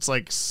guess it's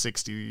like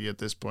 60 at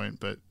this point,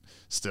 but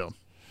still,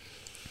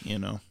 you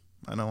know,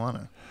 I don't want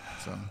to.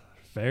 So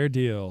Fair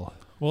deal.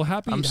 Well,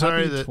 happy I'm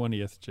sorry happy that-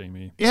 20th,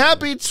 Jamie.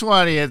 happy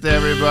 20th,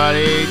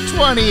 everybody!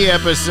 20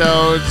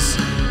 episodes.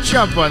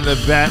 Jump on the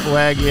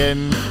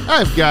Batwagon.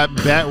 I've got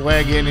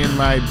Batwagon in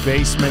my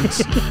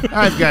basement.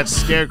 I've got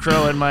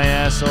Scarecrow in my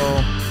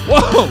asshole.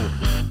 Whoa!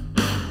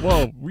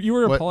 Whoa, you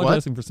were What-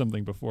 apologizing for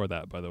something before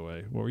that, by the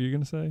way. What were you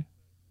going to say?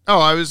 Oh,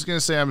 I was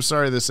gonna say I'm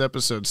sorry this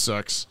episode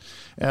sucks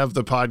of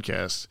the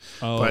podcast,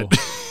 Oh, but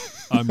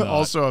I'm not.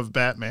 also of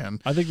Batman.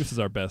 I think this is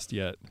our best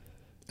yet.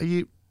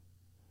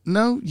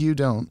 No, you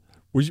don't.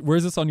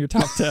 Where's this on your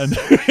top 10?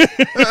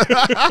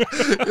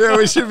 Yeah,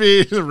 we should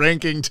be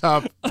ranking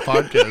top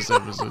podcast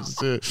episodes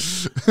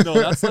too. No,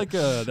 that's like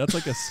a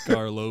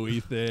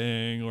Scarlowy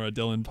thing, or a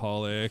Dylan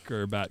Pollock,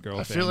 or a Batgirl.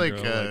 I feel like,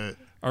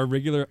 our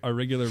regular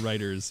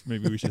writers.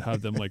 Maybe we should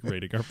have them like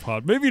rating our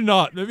pod. Maybe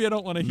not. Maybe I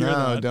don't want to hear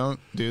no, that. don't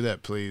do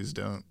that, please.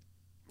 Don't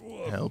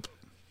help.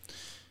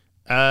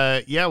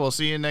 Yeah, we'll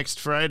see you next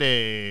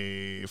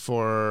Friday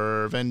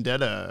for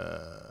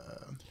Vendetta.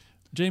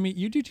 Jamie,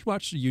 you do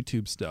watch the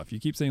YouTube stuff. You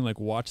keep saying like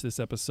watch this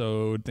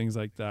episode, things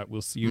like that.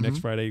 We'll see you next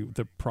Friday.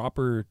 The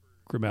proper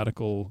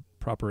grammatical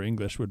proper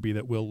English would be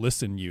that we'll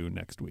listen you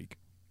next week.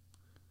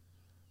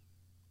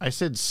 I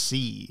said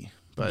see,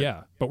 but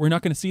Yeah, but we're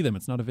not going to see them.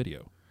 It's not a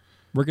video.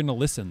 We're going to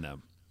listen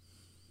them.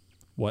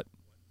 What?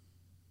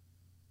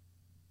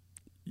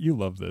 You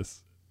love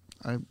this.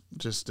 I'm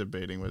just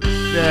debating with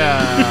it.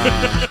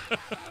 Yeah.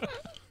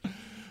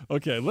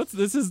 Okay,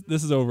 this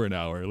is over an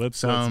hour. Let's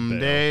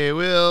Someday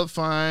we'll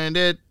find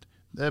it.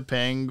 The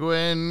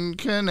Penguin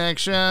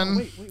Connection.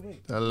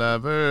 Wait. The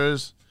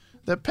lovers.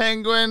 The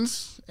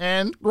Penguins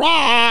and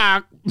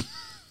rock.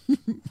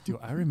 Do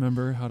I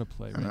remember how to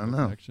play Rainbow don't know.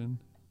 Connection?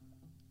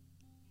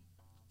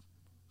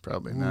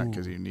 Probably not,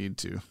 because you need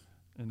to.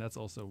 And that's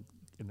also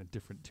in a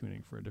different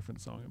tuning for a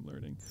different song I'm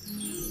learning.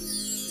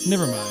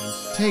 Never mind.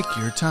 Take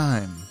your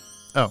time.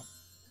 Oh.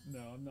 No,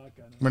 I'm not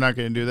gonna. We're not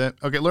going to do that?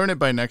 Okay, learn it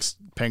by next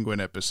Penguin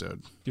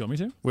episode. Do you want me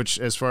to? Which,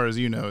 as far as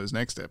you know, is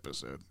next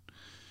episode.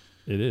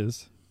 It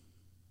is.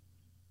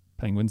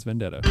 Penguin's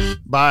Vendetta.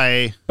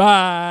 Bye.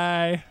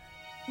 Bye.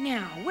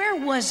 Now, where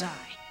was I?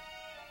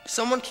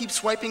 Someone keeps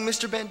swiping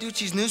Mr.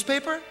 Banducci's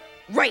newspaper?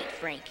 Right,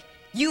 Frank.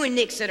 You and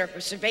Nick set her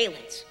for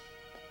surveillance.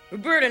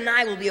 Roberta and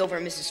I will be over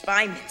at Mrs.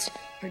 Feynman's.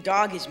 Her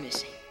dog is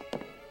missing.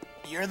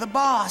 You're the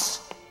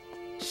boss,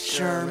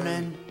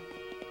 Sherman.